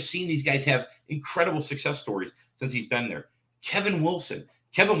 And he has seen these guys have incredible success stories since he's been there. Kevin Wilson's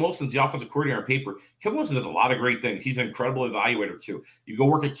the offensive coordinator on paper. Kevin Wilson does a lot of great things. He's an incredible evaluator too. You go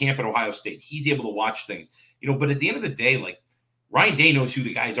work at camp at Ohio State. He's able to watch things, but at the end of the day, like Ryan Day knows who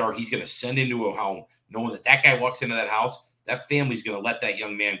the guys are. He's going to send into a home knowing that guy walks into that house. That family's going to let that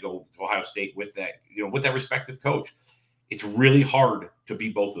young man go to Ohio State with that, with that respective coach. It's really hard to be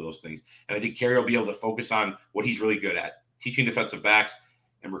both of those things. And I think Kerry will be able to focus on what he's really good at, teaching defensive backs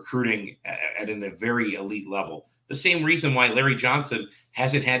and recruiting at a very elite level. The same reason why Larry Johnson's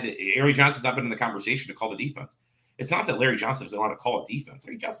not been in the conversation to call the defense. It's not that Larry Johnson doesn't want to call a defense.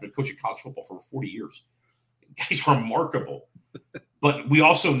 Larry Johnson's been coaching college football for 40 years. The guy's remarkable. But we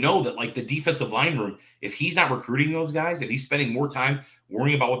also know that, like, the defensive line room, if he's not recruiting those guys and he's spending more time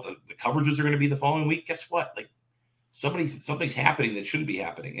worrying about what the coverages are going to be the following week, guess what? Like, something's happening that shouldn't be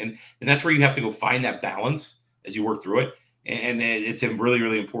happening. And that's where you have to go find that balance as you work through it. And it's really,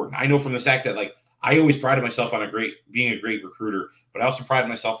 really important. I know from the fact that, like, I always prided myself on being a great recruiter, but I also prided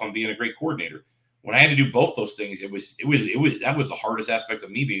myself on being a great coordinator. When I had to do both those things, that was the hardest aspect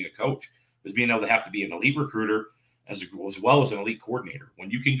of me being a coach, was being able to have to be an elite recruiter, as well as an elite coordinator. When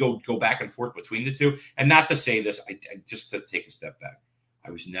you can go back and forth between the two, and not to say this, I just to take a step back.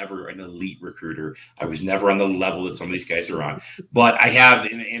 I was never an elite recruiter. I was never on the level that some of these guys are on, but I have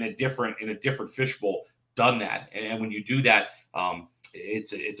in a different fishbowl done that. And when you do that,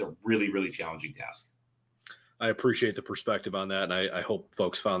 it's a really, really challenging task. I appreciate the perspective on that, and I hope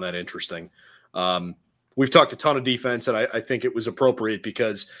folks found that interesting. We've talked a ton of defense, and I think it was appropriate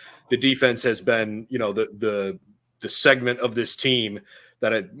because the defense has been, the segment of this team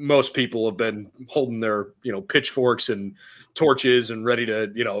that most people have been holding their, pitchforks and torches and ready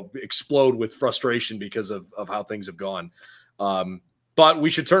to, explode with frustration because of how things have gone. But we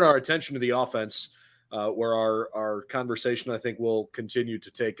should turn our attention to the offense, where our conversation, I think, will continue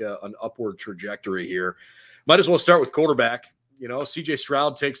to take an upward trajectory here. Might as well start with quarterback. CJ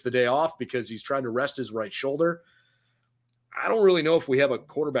Stroud takes the day off because he's trying to rest his right shoulder. I don't really know if we have a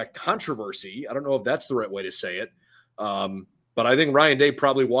quarterback controversy. I don't know if that's the right way to say it. But I think Ryan Day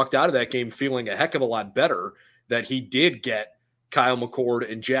probably walked out of that game feeling a heck of a lot better that he did get Kyle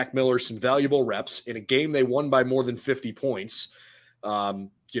McCord and Jack Miller some valuable reps in a game they won by more than 50 points.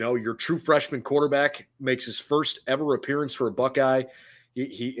 Your true freshman quarterback makes his first ever appearance for a Buckeye.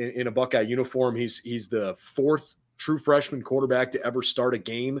 He in a Buckeye uniform. He's the fourth true freshman quarterback to ever start a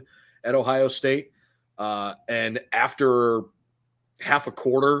game at Ohio State. And after half a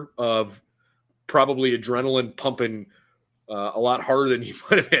quarter of probably adrenaline pumping a lot harder than you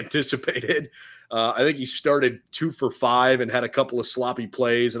might have anticipated, I think he started 2 for 5 and had a couple of sloppy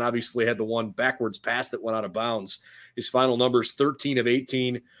plays and obviously had the one backwards pass that went out of bounds. His final numbers, 13 of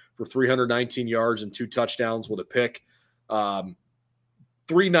 18 for 319 yards and 2 touchdowns with a pick.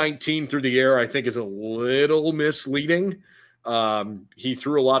 319 through the air, I think, is a little misleading. He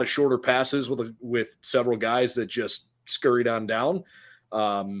threw a lot of shorter passes with several guys that just scurried on down.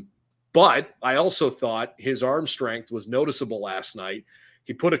 But I also thought his arm strength was noticeable last night.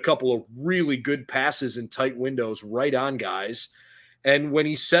 He put a couple of really good passes in tight windows right on guys. And when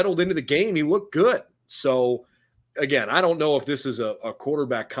he settled into the game, he looked good. So, again, I don't know if this is a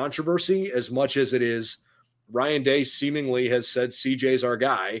quarterback controversy as much as it is Ryan Day seemingly has said CJ's our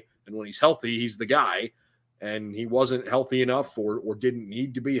guy. And when he's healthy, he's the guy. And he wasn't healthy enough or didn't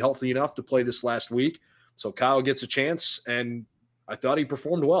need to be healthy enough to play this last week. So Kyle gets a chance, and I thought he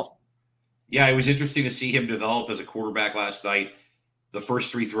performed well. Yeah, it was interesting to see him develop as a quarterback last night. The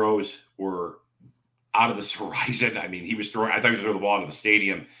first 3 throws were out of this horizon. I mean, I thought he was throwing the ball out of the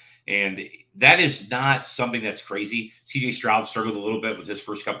stadium. And that is not something that's crazy. CJ Stroud struggled a little bit with his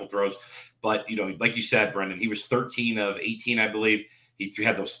first couple throws. But, like you said, Brendan, he was 13 of 18, I believe. He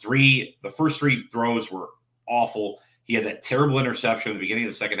had those 3. The first 3 throws were awful. He had that terrible interception at the beginning of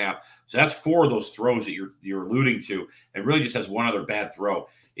the second half. So that's 4 of those throws that you're alluding to, and really just has one other bad throw.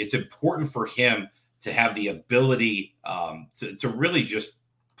 It's important for him to have the ability to really just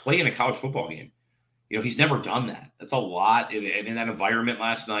play in a college football game. He's never done that. That's a lot. And in that environment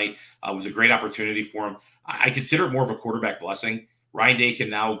last night was a great opportunity for him. I consider it more of a quarterback blessing. Ryan Day can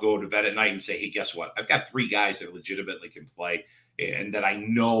now go to bed at night and say, hey, guess what? I've got 3 guys that legitimately can play and that I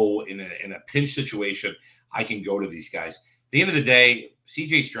know in a pinch situation, I can go to these guys. At the end of the day,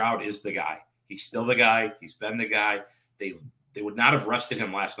 CJ Stroud is the guy. He's still the guy. He's been the guy. They would not have rested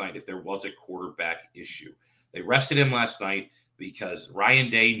him last night if there was a quarterback issue. They rested him last night because Ryan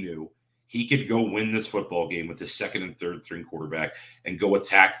Day knew he could go win this football game with his second and third string quarterback and go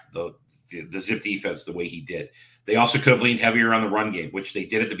attack the zip defense the way he did. They also could have leaned heavier on the run game, which they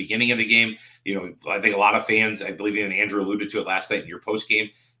did at the beginning of the game. I think a lot of fans, I believe even Andrew alluded to it last night in your post game,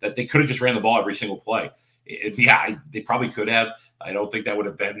 that they could have just ran the ball every single play. They probably could have. I don't think that would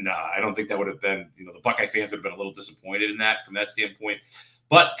have been. The Buckeye fans would have been a little disappointed in that from that standpoint.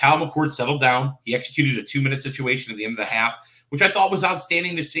 But Kyle McCord settled down. He executed a 2-minute situation at the end of the half, which I thought was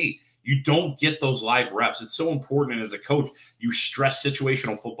outstanding to see. You don't get those live reps. It's so important. And as a coach, you stress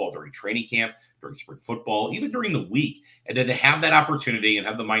situational football during training camp, during spring football, even during the week. And then to have that opportunity and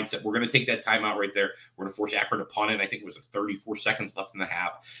have the mindset, we're going to take that timeout right there. We're going to force Akron to punt it. I think it was 34 seconds left in the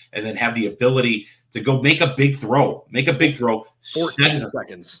half. And then have the ability to go make a big throw. 14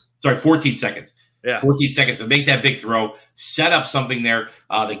 seconds. Sorry, 14 seconds. Yeah. 14 seconds to make that big throw, set up something there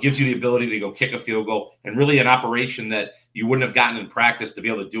that gives you the ability to go kick a field goal, and really an operation that you wouldn't have gotten in practice to be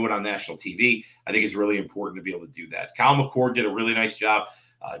able to do it on national TV. I think it's really important to be able to do that. Kyle McCord did a really nice job.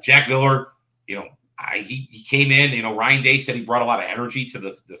 Jack Miller, he came in. Ryan Day said he brought a lot of energy to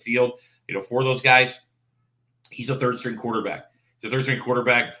the field. For those guys, he's a third string quarterback. the third-string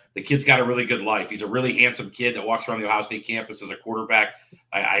quarterback. The kid's got a really good life. He's a really handsome kid that walks around the Ohio State campus as a quarterback.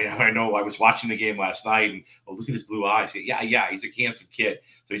 I know. I was watching the game last night, and look at his blue eyes. Yeah, he's a handsome kid.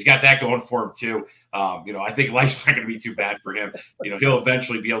 So he's got that going for him too. I think life's not going to be too bad for him. He'll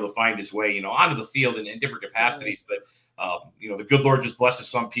eventually be able to find his way, onto the field in different capacities. But the good Lord just blesses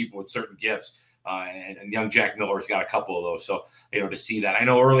some people with certain gifts. And young Jack Miller's got a couple of those. So, to see that. I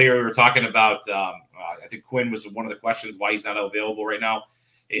know earlier we were talking about, I think Quinn was one of the questions why he's not available right now.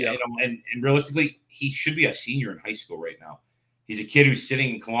 Yeah. And realistically, he should be a senior in high school right now. He's a kid who's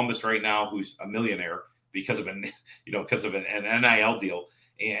sitting in Columbus right now who's a millionaire because of an NIL deal.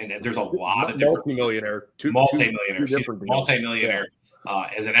 And there's a lot of different multimillionaire.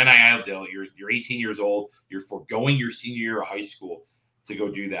 As an NIL deal, you're 18 years old. You're foregoing your senior year of high school to go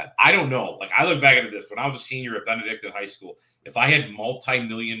do that. I don't know. Like, I look back at this when I was a senior at Benedictine High School. If I had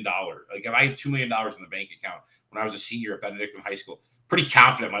multi-million-dollar, like if I had $2 million in the bank account when I was a senior at Benedictine High School, pretty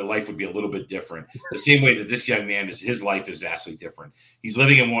confident my life would be a little bit different. The same way that this young man his life is vastly different. He's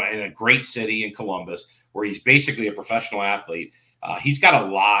living in a great city in Columbus where he's basically a professional athlete. He's got a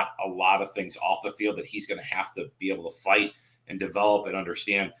lot of things off the field that he's going to have to be able to fight and develop and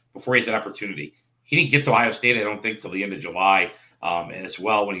understand before he has that opportunity. He didn't get to Ohio State, I don't think, till the end of July. As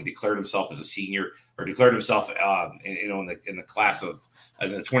well, when he declared himself as a senior or declared himself, in the class of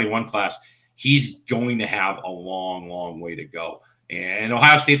the 21 class, he's going to have a long, long way to go. And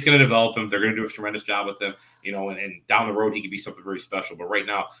Ohio State's going to develop him. They're going to do a tremendous job with him, and down the road he could be something very special. But right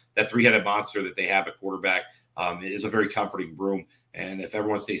now, that three-headed monster that they have at quarterback is a very comforting room. And if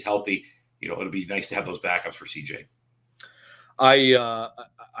everyone stays healthy, it'll be nice to have those backups for CJ.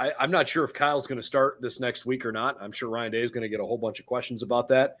 I'm not sure if Kyle's going to start this next week or not. I'm sure Ryan Day is going to get a whole bunch of questions about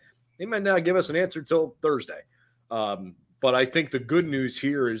that. He might not give us an answer till Thursday. But I think the good news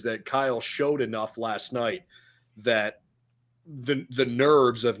here is that Kyle showed enough last night that the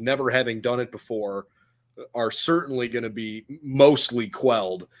nerves of never having done it before are certainly going to be mostly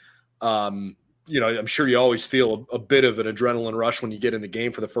quelled. I'm sure you always feel a bit of an adrenaline rush when you get in the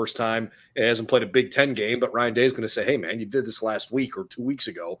game for the first time. It hasn't played a Big Ten game, but Ryan Day is going to say, hey, man, you did this last week or 2 weeks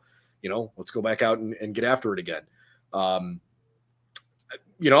ago. Let's go back out and get after it again. I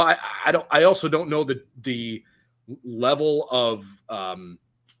also don't know the level of,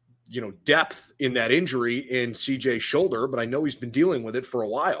 depth in that injury in CJ's shoulder, but I know he's been dealing with it for a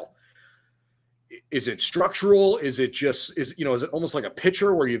while. Is it structural? Is it almost like a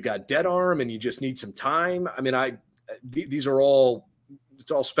pitcher where you've got dead arm and you just need some time? I mean, it's all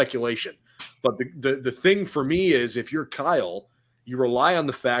speculation, but the thing for me is if you're Kyle, you rely on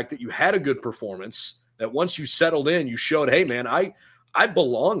the fact that you had a good performance, that once you settled in, you showed, hey man, I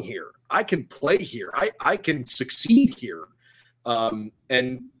belong here. I can play here. I can succeed here.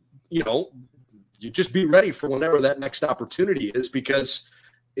 And you just be ready for whenever that next opportunity is, because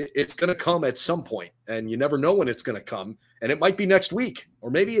it's going to come at some point, and you never know when it's going to come. And it might be next week, or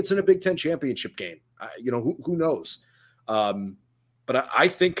maybe it's in a Big Ten championship game. Who knows? But I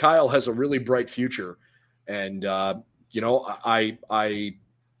think Kyle has a really bright future. And, I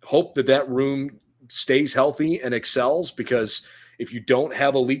hope that room stays healthy and excels, because if you don't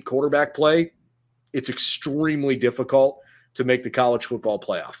have elite quarterback play, it's extremely difficult to make the college football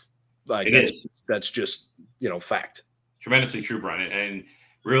playoff. That's just, fact. Tremendously true, Brian. And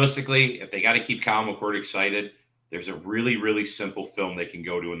realistically, if they got to keep Kyle McCord excited, there's a really, really simple film they can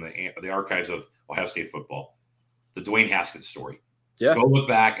go to in the archives of Ohio State football, the Dwayne Haskins story. Yeah, go look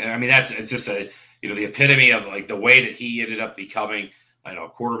back. And I mean, it's just the epitome of like the way that he ended up becoming, a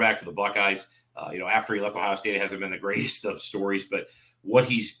quarterback for the Buckeyes. After he left Ohio State, it hasn't been the greatest of stories, but what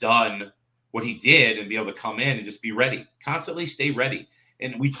he's done, what he did, and be able to come in and just be ready, constantly stay ready.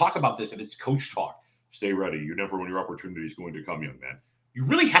 And we talk about this, and it's coach talk. Stay ready. You never know when your opportunity is going to come, young man. You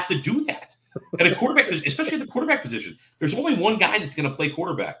really have to do that at a quarterback, especially at the quarterback position. There's only one guy that's going to play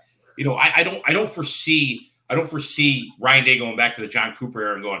quarterback. I don't foresee Ryan Day going back to the John Cooper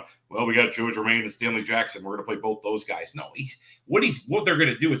era and going, well, we got Joe Germain and Stanley Jackson. We're going to play both those guys. No, what they're going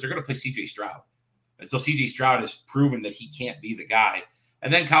to do is they're going to play C.J. Stroud until C.J. Stroud has proven that he can't be the guy.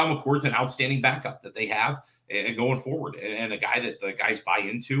 And then Kyle McCord's an outstanding backup that they have and going forward, and a guy that the guys buy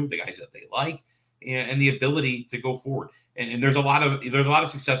into, the guys that they like, and the ability to go forward. And there's a lot of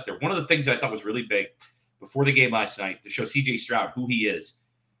success there. One of the things that I thought was really big before the game last night to show C.J. Stroud who he is.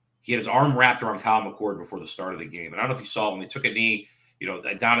 He had his arm wrapped around Kyle McCord before the start of the game. And I don't know if you saw when they took a knee,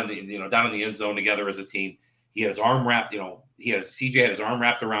 down in the end zone together as a team. He had his arm wrapped. CJ had his arm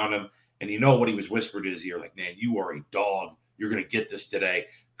wrapped around him, and what he was whispered in his ear, like, "Man, you are a dog. You're going to get this today.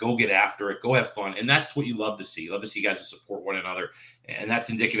 Go get after it. Go have fun." And that's what you love to see. You love to see guys who support one another, and that's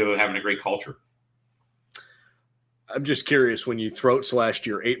indicative of having a great culture. I'm just curious, when you throat slashed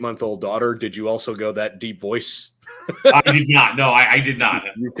your 8-month-old daughter, did you also go that deep voice? I did not. No, I did not.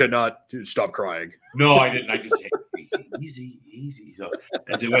 You could not stop crying. No, I didn't. I just said, easy. So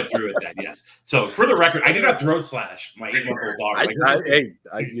as it went through it, that yes. So for the record, I did not throat slash my 8-month-old daughter.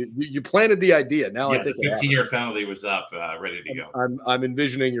 You planted the idea. Now yeah, I think the 15-year penalty was up, ready to go. I'm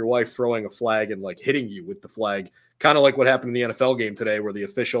envisioning your wife throwing a flag and like hitting you with the flag, kind of like what happened in the NFL game today, where the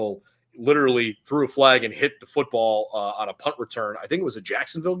official literally threw a flag and hit the football on a punt return. I think it was a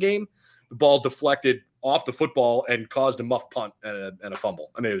Jacksonville game. The ball deflected off the football and caused a muff punt and a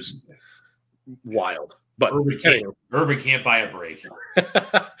fumble. I mean, it was wild. But Urban can't buy a break.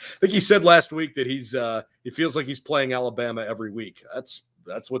 I think he said last week that he feels like he's playing Alabama every week. That's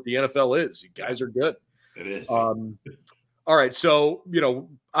what the NFL is. You guys are good. It is. All right. So,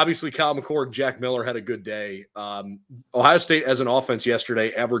 obviously Kyle McCord and Jack Miller had a good day. Ohio State as an offense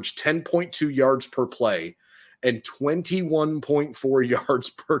yesterday averaged 10.2 yards per play and 21.4 yards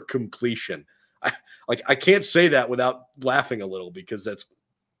per completion. I can't say that without laughing a little, because that's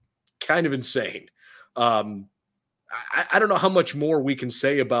kind of insane. I don't know how much more we can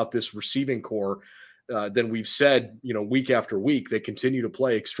say about this receiving core than we've said, week after week. They continue to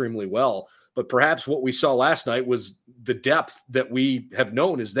play extremely well, but perhaps what we saw last night was the depth that we have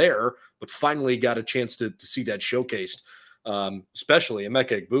known is there, but finally got a chance to see that showcased, especially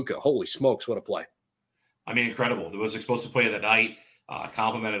Emeka Egbuka. Holy smokes, what a play. I mean, incredible. There was explosive play of the night,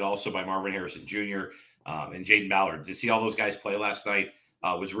 complimented also by Marvin Harrison Jr. And Jaden Ballard. To see all those guys play last night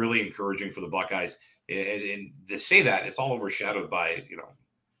was really encouraging for the Buckeyes. And to say that, it's all overshadowed by,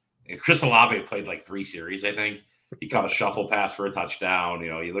 Chris Olave played like 3 series, I think. He caught a shuffle pass for a touchdown.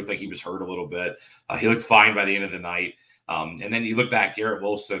 He looked like he was hurt a little bit. He looked fine by the end of the night. And then you look back, Garrett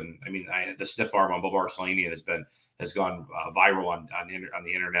Wilson. I mean, the stiff arm on Bo Barcelanian has gone viral on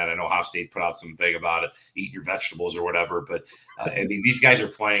the internet. I know Ohio State put out something about it, eat your vegetables or whatever. But I mean, these guys are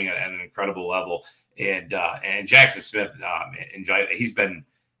playing at an incredible level. And Jackson Smith, he's been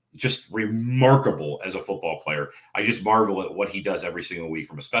just remarkable as a football player. I just marvel at what he does every single week,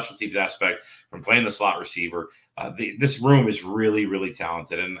 from a special teams aspect, from playing the slot receiver. This room is really, really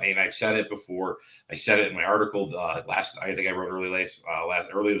talented. And I've said it before. I said it in my article I think I wrote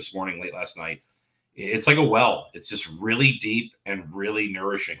early this morning, late last night. It's like a well. It's just really deep and really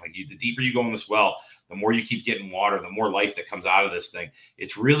nourishing. Like the deeper you go in this well, the more you keep getting water, the more life that comes out of this thing.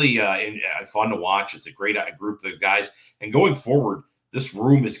 It's really fun to watch. It's a great group of guys. And going forward, this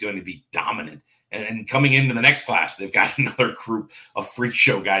room is going to be dominant. And coming into the next class, they've got another group of freak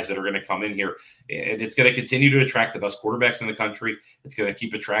show guys that are going to come in here. And it's going to continue to attract the best quarterbacks in the country. It's going to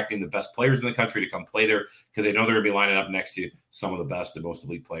keep attracting the best players in the country to come play there, because they know they're going to be lining up next to some of the best and most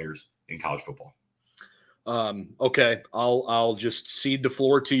elite players in college football. Okay. I'll just cede the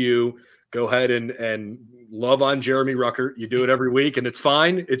floor to you. Go ahead and love on Jeremy Ruckert. You do it every week, and it's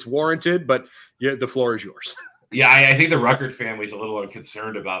fine. It's warranted, but the floor is yours. Yeah, I think the Ruckert family is a little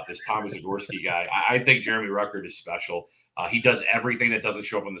unconcerned about this Thomas Zagorski guy. I think Jeremy Ruckert is special. He does everything that doesn't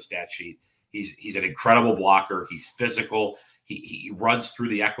show up on the stat sheet. He's an incredible blocker. He's physical. He runs through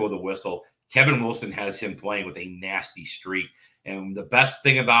the echo of the whistle. Kevin Wilson has him playing with a nasty streak. And the best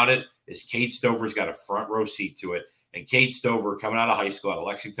thing about it is Cade Stover's got a front row seat to it. And Cade Stover, coming out of high school, out of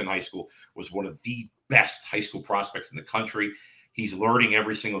Lexington High School, was one of the best high school prospects in the country. He's learning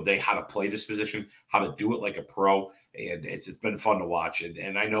every single day how to play this position, how to do it like a pro. And it's been fun to watch.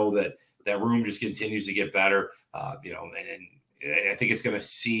 And I know that room just continues to get better, and I think it's going to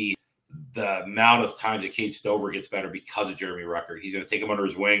see the amount of times that Cade Stover gets better because of Jeremy Ruckert. He's going to take him under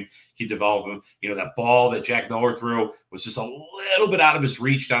his wing, keep developing him. That ball that Jack Miller threw was just a little bit out of his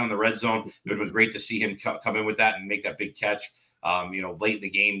reach down in the red zone. It would have been great to see him come in with that and make that big catch, late in the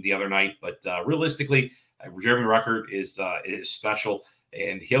game the other night. But realistically, Jeremy Ruckert is special,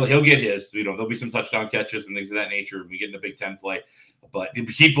 and he'll get his. There'll be some touchdown catches and things of that nature when we get in the Big Ten play. But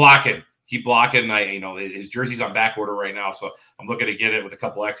keep blocking. Keep blocking. His jersey's on back order right now, so I'm looking to get it with a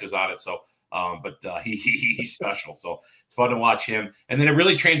couple X's on it. So, he's special. So it's fun to watch him. And then it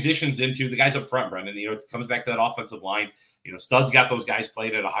really transitions into the guys up front, Brendan. It comes back to that offensive line. Stud's got those guys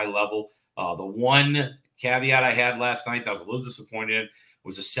played at a high level. The one caveat I had last night that I was a little disappointed in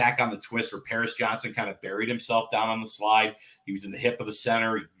was a sack on the twist where Paris Johnson kind of buried himself down on the slide. He was in the hip of the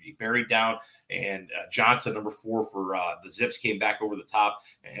center. He buried down, and Johnson, number 4 for the Zips, came back over the top,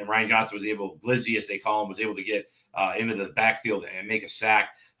 and Ryan Johnson was able, Glizzy as they call him, was able to get into the backfield and make a sack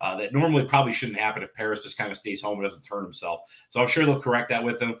that normally probably shouldn't happen if Paris just kind of stays home and doesn't turn himself. So I'm sure they'll correct that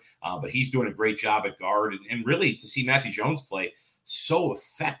with him, but he's doing a great job at guard. And really, to see Matthew Jones play so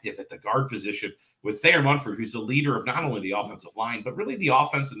effective at the guard position with Thayer Munford, who's the leader of not only the offensive line, but really the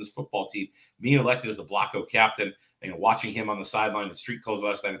offense in this football team, being elected as the Blocko captain. watching him on the sideline in street clothes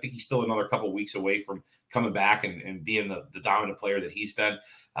last night, I think he's still another couple of weeks away from coming back and being the dominant player that he's been.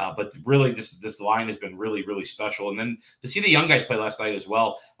 But really, this line has been really, really special. And then to see the young guys play last night as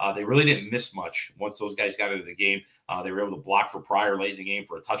well, they really didn't miss much once those guys got into the game. They were able to block for Pryor late in the game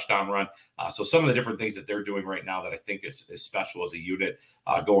for a touchdown run. So some of the different things that they're doing right now that I think is special as a unit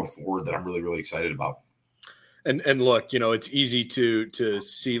going forward that I'm really, really excited about. And look, it's easy to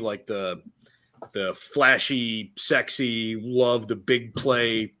see like the flashy, sexy, love the big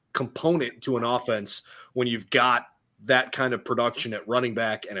play component to an offense when you've got that kind of production at running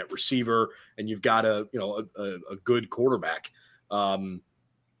back and at receiver, and you've got a good quarterback.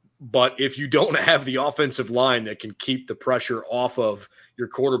 But if you don't have the offensive line that can keep the pressure off of your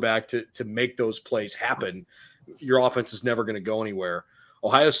quarterback to make those plays happen, your offense is never going to go anywhere.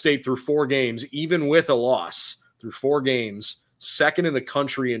 Ohio State through 4 games, even with a loss through 4 games, second in the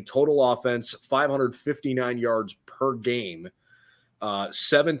country in total offense, 559 yards per game,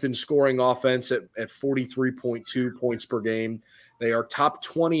 7th in scoring offense at 43.2 points per game. They are top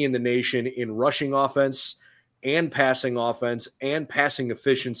 20 in the nation in rushing offense and passing offense and passing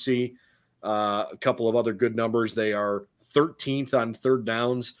efficiency. A couple of other good numbers. They are 13th on third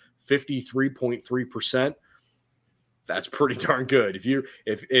downs, 53.3%. That's pretty darn good.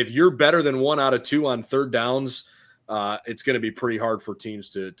 If you're better than 1 out of 2 on third downs, it's going to be pretty hard for teams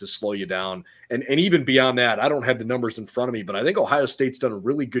to slow you down. And even beyond that, I don't have the numbers in front of me, but I think Ohio State's done a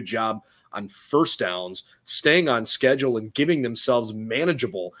really good job on first downs, staying on schedule and giving themselves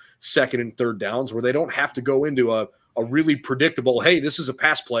manageable second and third downs where they don't have to go into a really predictable, hey, this is a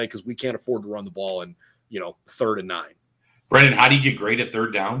pass play because we can't afford to run the ball in, 3rd and 9. Brendan, how do you get great at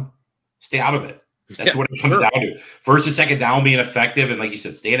third down? Stay out of it. That's what it comes down to. First and second down being effective, and like you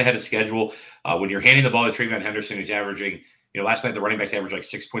said, staying ahead of schedule. When you're handing the ball to TreVeyon Henderson, who's averaging, last night the running backs averaged like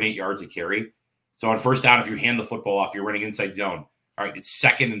 6.8 yards a carry. So on first down, if you hand the football off, you're running inside zone. All right, it's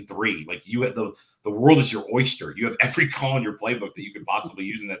 2nd and 3. Like you have the world is your oyster. You have every call in your playbook that you could possibly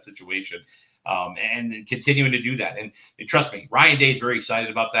use in that situation, and continuing to do that. And trust me, Ryan Day is very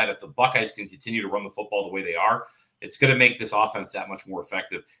excited about that. If the Buckeyes can continue to run the football the way they are, it's going to make this offense that much more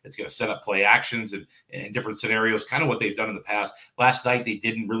effective. It's going to set up play actions and different scenarios, kind of what they've done in the past. Last night, they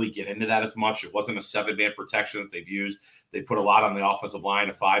didn't really get into that as much. It wasn't a 7-man protection that they've used. They put a lot on the offensive line,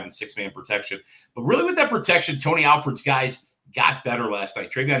 a 5- and 6-man protection. But really with that protection, Tony Alford's guys got better last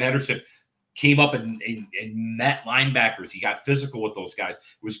night. TreVeyon Henderson came up and met linebackers. He got physical with those guys.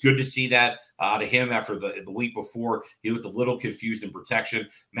 It was good to see that out of him after the week before. He looked a little confused in protection.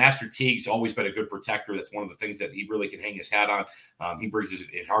 Master Teague's always been a good protector. That's one of the things that he really can hang his hat on. He brings his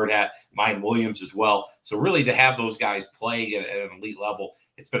hard hat. Mayan Williams as well. So really to have those guys play at an elite level,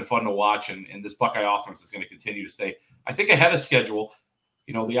 it's been fun to watch. And this Buckeye offense is going to continue to stay, I think, ahead of schedule.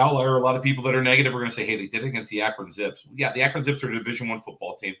 The outlier, a lot of people that are negative are going to say, hey, they did it against the Akron Zips. Yeah, the Akron Zips are a Division I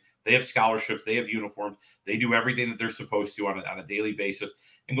football team. They have scholarships. They have uniforms. They do everything that they're supposed to on a daily basis.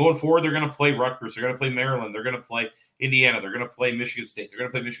 And going forward, they're going to play Rutgers. They're going to play Maryland. They're going to play Indiana. They're going to play Michigan State. They're going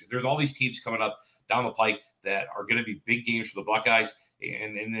to play Michigan. There's all these teams coming up down the pike that are going to be big games for the Buckeyes.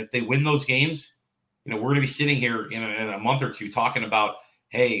 And if they win those games, we're going to be sitting here in a month or two talking about,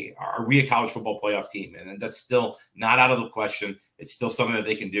 hey, are we a college football playoff team? And that's still not out of the question. It's still something that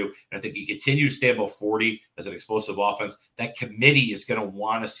they can do. And I think you continue to stay above 40 as an explosive offense. That committee is going to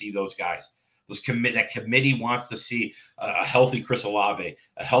want to see those guys. That committee wants to see a healthy Chris Olave,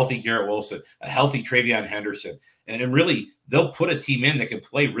 a healthy Garrett Wilson, a healthy TreVeyon Henderson. And really, they'll put a team in that can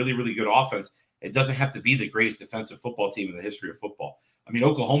play really, really good offense. It doesn't have to be the greatest defensive football team in the history of football. I mean,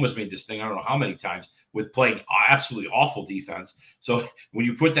 Oklahoma's made this thing, I don't know how many times, with playing absolutely awful defense. So when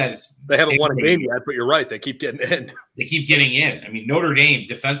you put that, they haven't won a game yet, but you're right. They keep getting in. They keep getting in. I mean, Notre Dame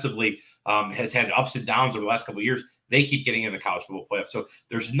defensively has had ups and downs over the last couple of years. They keep getting in the college football playoff. So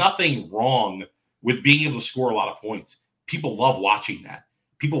there's nothing wrong with being able to score a lot of points. People love watching that.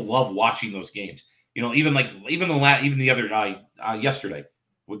 People love watching those games. Even the other yesterday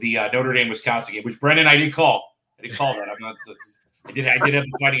with the Notre Dame Wisconsin game, which Brendan I did call. I did call that. I did have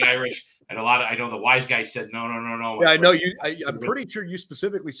the Fighting Irish, and I know the wise guy said no. Yeah, I know you. I'm pretty sure you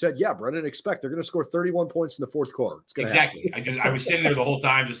specifically said, yeah, Brendan, expect they're going to score 31 points in the fourth quarter. It's exactly. I was sitting there the whole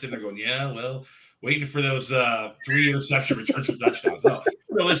time, just sitting there going, yeah, well, waiting for those 3 interception returns for touchdowns. No,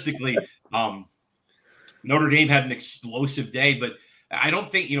 realistically, Notre Dame had an explosive day, but I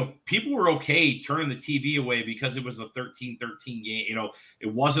don't think, people were okay turning the TV away because it was a 13-13 game.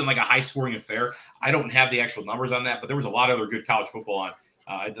 It wasn't like a high-scoring affair. I don't have the actual numbers on that, but there was a lot of other good college football on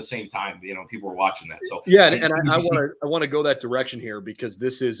at the same time. People were watching that. So yeah, and I want to go that direction here because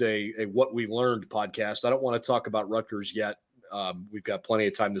this is a what we learned podcast. I don't want to talk about Rutgers yet we've got plenty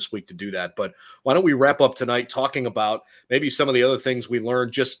of time this week to do that. But why don't we wrap up tonight talking about maybe some of the other things we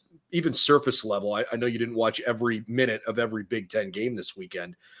learned, just even surface level. I know you didn't watch every minute of every Big Ten game this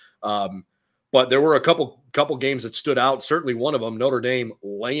weekend, but there were a couple games that stood out. Certainly one of them, Notre Dame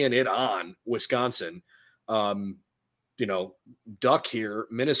laying it on Wisconsin. Duck here,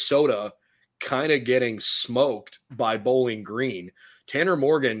 Minnesota kind of getting smoked by Bowling Green. Tanner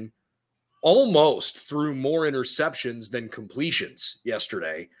Morgan almost threw more interceptions than completions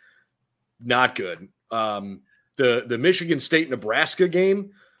yesterday. Not good. The Michigan State-Nebraska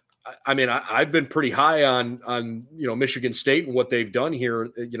game, I mean, I've been pretty high on Michigan State and what they've done here,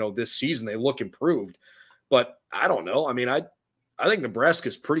 this season. They look improved. But I don't know. I mean, I think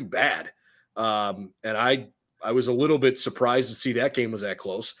Nebraska's pretty bad. And I was a little bit surprised to see that game was that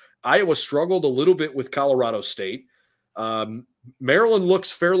close. Iowa struggled a little bit with Colorado State. Maryland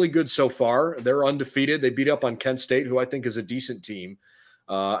looks fairly good so far. They're undefeated. They beat up on Kent State, who I think is a decent team.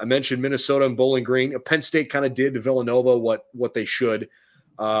 I mentioned Minnesota and Bowling Green. Penn State kind of did to Villanova what they should.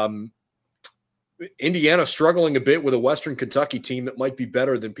 Indiana struggling a bit with a Western Kentucky team that might be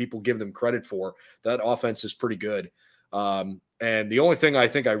better than people give them credit for. That offense is pretty good. And the only thing I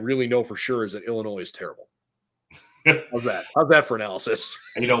think I really know for sure is that Illinois is terrible. How's that for analysis?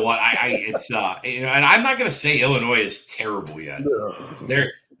 And you know what? And I'm not going to say Illinois is terrible yet.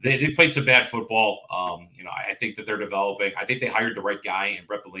 They played some bad football. I think that they're developing. I think they hired the right guy in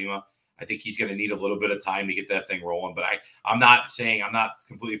Brett Bielema. I think he's going to need a little bit of time to get that thing rolling. But I'm not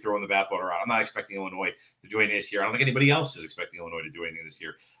completely throwing the bathwater out. I'm not expecting Illinois to do anything this year. I don't think anybody else is expecting Illinois to do anything this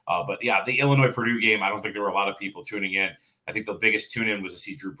year. But yeah, the Illinois-Purdue game, I don't think there were a lot of people tuning in. I think the biggest tune-in was to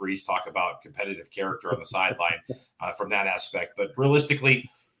see Drew Brees talk about competitive character on the sideline from that aspect. But realistically,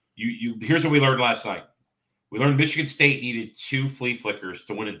 here's what we learned last night. We learned Michigan State needed 2 flea flickers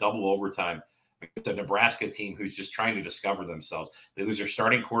to win in double overtime. It's a Nebraska team who's just trying to discover themselves. They lose their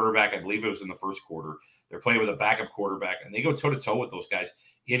starting quarterback. I believe it was in the first quarter. They're playing with a backup quarterback, and they go toe-to-toe with those guys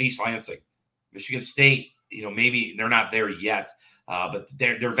in East Lansing. Michigan State, maybe they're not there yet, but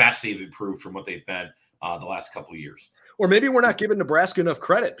they're vastly improved from what they've been the last couple of years. Or maybe we're not giving Nebraska enough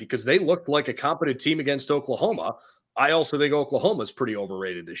credit because they looked like a competent team against Oklahoma. I also think Oklahoma's pretty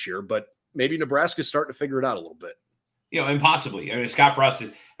overrated this year, but maybe Nebraska's starting to figure it out a little bit. And possibly. I mean, Scott Frost,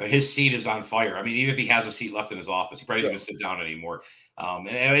 his seat is on fire. I mean, even if he has a seat left in his office, he probably doesn't sit down anymore. And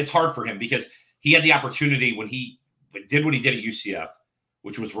it's hard for him because he had the opportunity when he did what he did at UCF,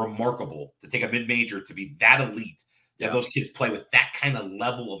 which was remarkable, to take a mid-major, to be that elite, to have those kids play with that kind of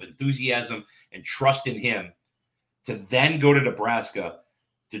level of enthusiasm and trust in him, to then go to Nebraska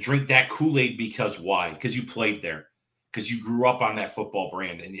to drink that Kool-Aid because why? Because you played there. Because you grew up on that football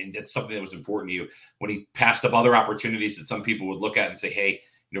brand, and that's something that was important to you. When he passed up other opportunities that some people would look at and say, hey,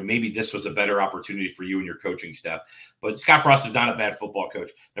 maybe this was a better opportunity for you and your coaching staff. But Scott Frost is not a bad football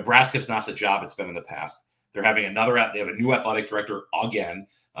coach. Nebraska's not the job it's been in the past. They have a new athletic director again.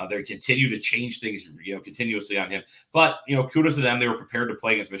 They continue to change things, continuously on him. But, kudos to them. They were prepared to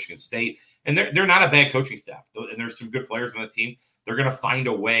play against Michigan State, and they're not a bad coaching staff. And there's some good players on the team. They're going to find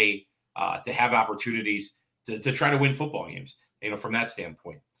a way to have opportunities to try to win football games, from that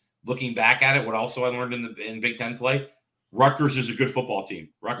standpoint. Looking back at it, what also I learned in Big Ten play, Rutgers is a good football team.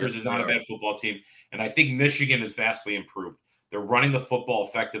 Rutgers is not a bad football team. And I think Michigan is vastly improved. They're running the football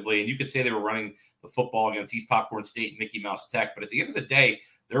effectively. And you could say they were running the football against East Popcorn State and Mickey Mouse Tech. But at the end of the day,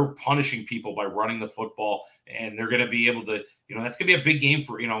 they're punishing people by running the football. And they're going to be able to, that's going to be a big game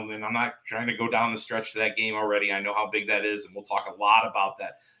for, and I'm not trying to go down the stretch to that game already. I know how big that is. And we'll talk a lot about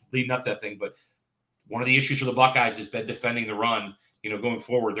that leading up to that thing. But one of the issues for the Buckeyes has been defending the run. Going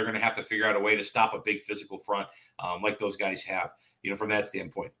forward, they're going to have to figure out a way to stop a big physical front like those guys have, from that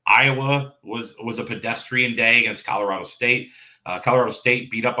standpoint. Iowa was a pedestrian day against Colorado State. Colorado State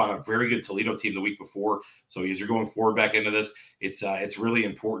beat up on a very good Toledo team the week before. So as you're going forward back into this, it's really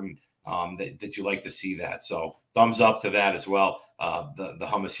important that you like to see that. So thumbs up to that as well, the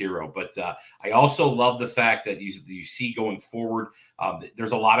hummus hero. But I also love the fact that you see going forward,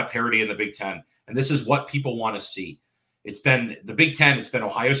 there's a lot of parity in the Big Ten. And this is what people want to see. It's been the Big Ten. It's been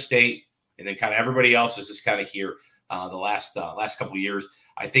Ohio State, and then kind of everybody else is just kind of here the last couple of years.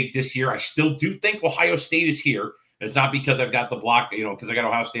 I think this year, I still do think Ohio State is here. And it's not because I've got the block, because I got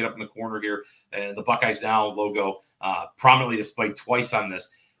Ohio State up in the corner here, and the Buckeyes Now logo prominently displayed twice on this.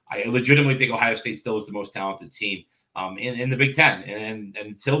 I legitimately think Ohio State still is the most talented team in the Big Ten, and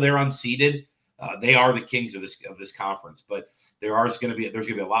until they're unseated, they are the kings of this conference. But there's going to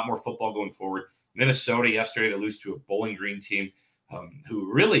be a lot more football going forward. Minnesota yesterday to lose to a Bowling Green team who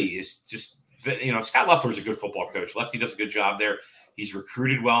really is just, Scott Loeffler is a good football coach. Lefty does a good job there. He's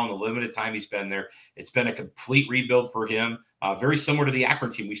recruited well in the limited time he's been there. It's been a complete rebuild for him, very similar to the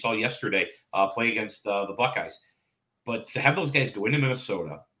Akron team we saw yesterday play against the Buckeyes. But to have those guys go into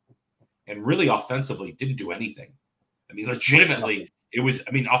Minnesota and really offensively didn't do anything. I mean, legitimately,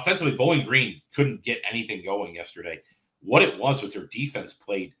 offensively, Bowling Green couldn't get anything going yesterday. What it was their defense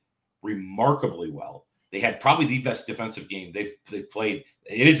played remarkably well. They had probably the best defensive game they've played.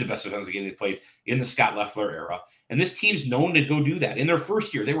 It is the best defensive game they've played in the Scott Loeffler era. And this team's known to go do that. In their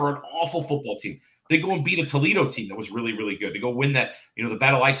first year, they were an awful football team. They go and beat a Toledo team that was really, really good to go win that, the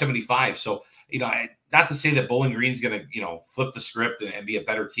Battle I-75. So, not to say that Bowling Green's going to, flip the script and be a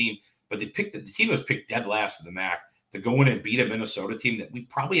better team, but the team was picked dead last in the MAC to go in and beat a Minnesota team that we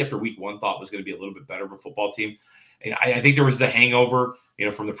probably after week one thought was going to be a little bit better of a football team. And I think there was the hangover,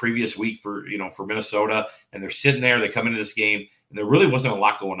 from the previous week for Minnesota, and they're sitting there, they come into this game, and there really wasn't a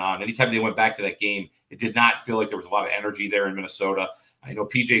lot going on. Anytime they went back to that game, it did not feel like there was a lot of energy there in Minnesota. I know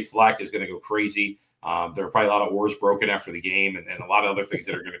PJ Fleck is going to go crazy. There are probably a lot of oars broken after the game and a lot of other things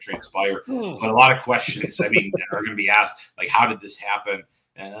that are going to transpire. But a lot of questions, are going to be asked, like, how did this happen?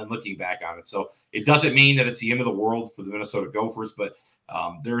 And looking back on it. So it doesn't mean that it's the end of the world for the Minnesota Gophers, but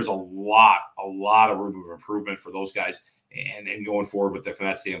there's a lot of room of improvement for those guys and going forward with it from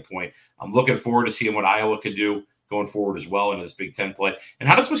that standpoint. I'm looking forward to seeing what Iowa can do going forward as well in this Big Ten play. And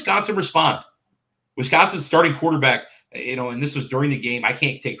how does Wisconsin respond? Wisconsin's starting quarterback, and this was during the game. I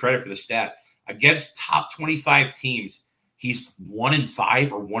can't take credit for the stat. Against top 25 teams, he's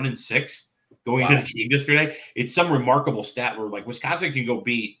 1-5 or 1-6. Going into the game yesterday, it's some remarkable stat where like Wisconsin can go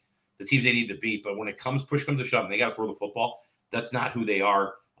beat the teams they need to beat, but when push comes to shove and they got to throw the football, that's not who they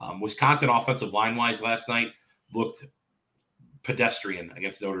are. Wisconsin offensive line wise last night looked pedestrian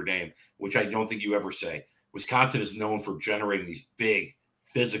against Notre Dame, which I don't think you ever say. Wisconsin is known for generating these big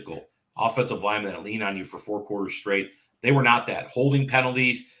physical offensive linemen that lean on you for 4 quarters straight. They were not that. Holding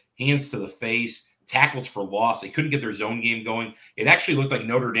penalties, hands to the face, tackles for loss. They couldn't get their zone game going. It actually looked like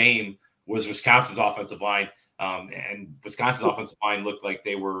Notre Dame was Wisconsin's offensive line, and Wisconsin's offensive line looked like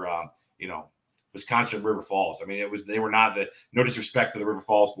they were, Wisconsin River Falls. I mean, they were not no disrespect to the River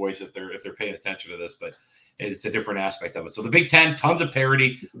Falls boys if they're paying attention to this, but it's a different aspect of it. So the Big Ten, tons of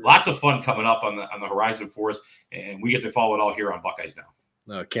parity, lots of fun coming up on the horizon for us, and we get to follow it all here on Buckeyes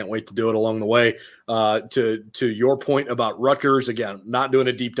Now. Can't wait to do it along the way. To your point about Rutgers, again, not doing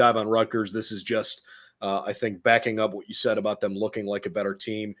a deep dive on Rutgers. This is just, I think, backing up what you said about them looking like a better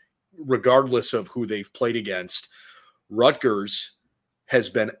team, regardless of who they've played against. Rutgers has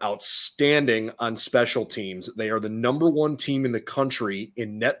been outstanding on special teams. They are the number 1 team in the country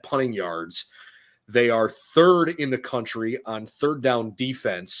in net punting yards. They are 3rd in the country on third down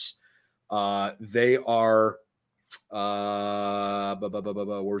defense. They are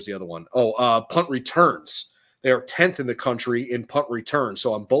where's the other one? Punt returns. They are 10th in the country in punt returns.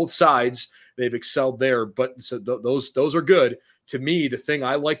 So on both sides, they've excelled there. But so those are good. To me, the thing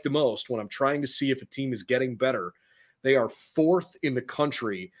I like the most when I'm trying to see if a team is getting better, they are 4th in the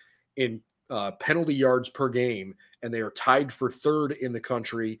country in penalty yards per game, and they are tied for 3rd in the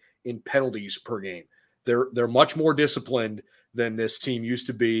country in penalties per game. They're much more disciplined than this team used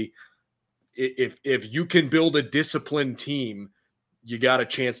to be. If you can build a disciplined team, you got a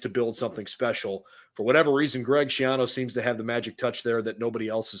chance to build something special. For whatever reason, Greg Schiano seems to have the magic touch there that nobody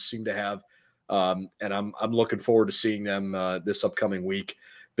else has seemed to have. And I'm looking forward to seeing them this upcoming week.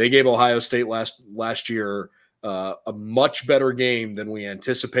 They gave Ohio State last year a much better game than we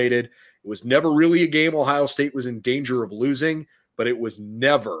anticipated. It was never really a game Ohio State was in danger of losing, but it was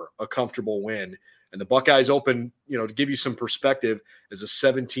never a comfortable win. And the Buckeyes open, to give you some perspective, as a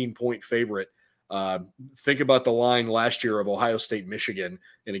 17-point favorite. Think about the line last year of Ohio State, Michigan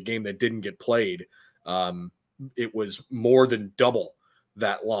in a game that didn't get played. It was more than double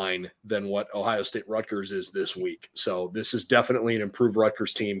that line than what Ohio State Rutgers is this week. So this is definitely an improved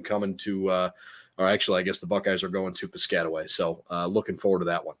Rutgers team coming to, or actually, I guess the Buckeyes are going to Piscataway. So looking forward to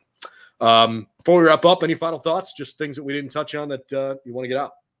that one. Before we wrap up, any final thoughts? Just things that we didn't touch on that you want to get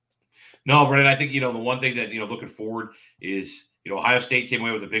out? No, Brennan, I think, the one thing that, looking forward is, Ohio State came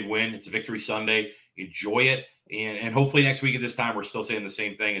away with a big win. It's a victory Sunday. Enjoy it. And hopefully next week at this time, we're still saying the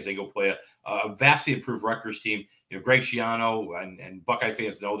same thing as they go play a vastly improved Rutgers team. Greg Schiano and Buckeye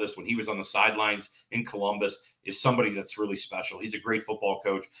fans know this. When he was on the sidelines in Columbus, is somebody that's really special. He's a great football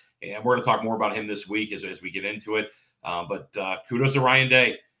coach. And we're going to talk more about him this week as we get into it. But kudos to Ryan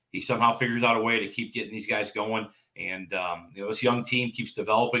Day. He somehow figures out a way to keep getting these guys going. And, this young team keeps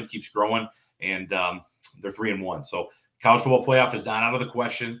developing, keeps growing, and they're 3-1. So college football playoff is not out of the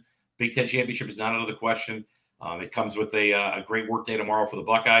question. Big Ten championship is not out of the question. It comes with a great work day tomorrow for the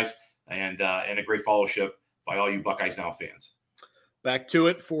Buckeyes and a great fellowship by all you Buckeyes Now fans. Back to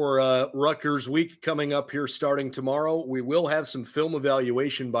it for Rutgers week coming up here starting tomorrow. We will have some film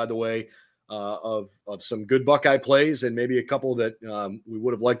evaluation, by the way, of some good Buckeye plays and maybe a couple that we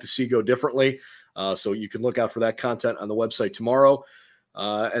would have liked to see go differently. So you can look out for that content on the website tomorrow.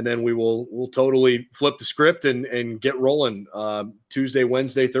 And then we'll totally flip the script and get rolling. Tuesday,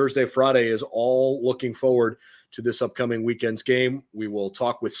 Wednesday, Thursday, Friday is all looking forward to this upcoming weekend's game. We will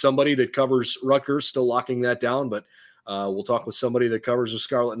talk with somebody that covers Rutgers, still locking that down, but we'll talk with somebody that covers the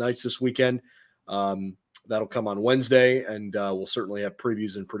Scarlet Knights this weekend. That'll come on Wednesday, and we'll certainly have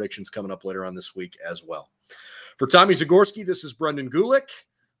previews and predictions coming up later on this week as well. For Tommy Zagorski, this is Brendan Gulick.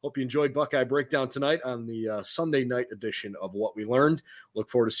 Hope you enjoyed Buckeye Breakdown tonight on the Sunday night edition of What We Learned. Look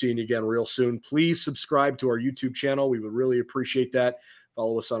forward to seeing you again real soon. Please subscribe to our YouTube channel. We would really appreciate that.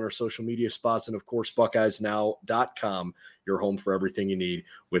 Follow us on our social media spots, and of course, BuckeyesNow.com, your home for everything you need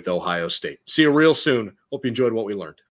with Ohio State. See you real soon. Hope you enjoyed What We Learned.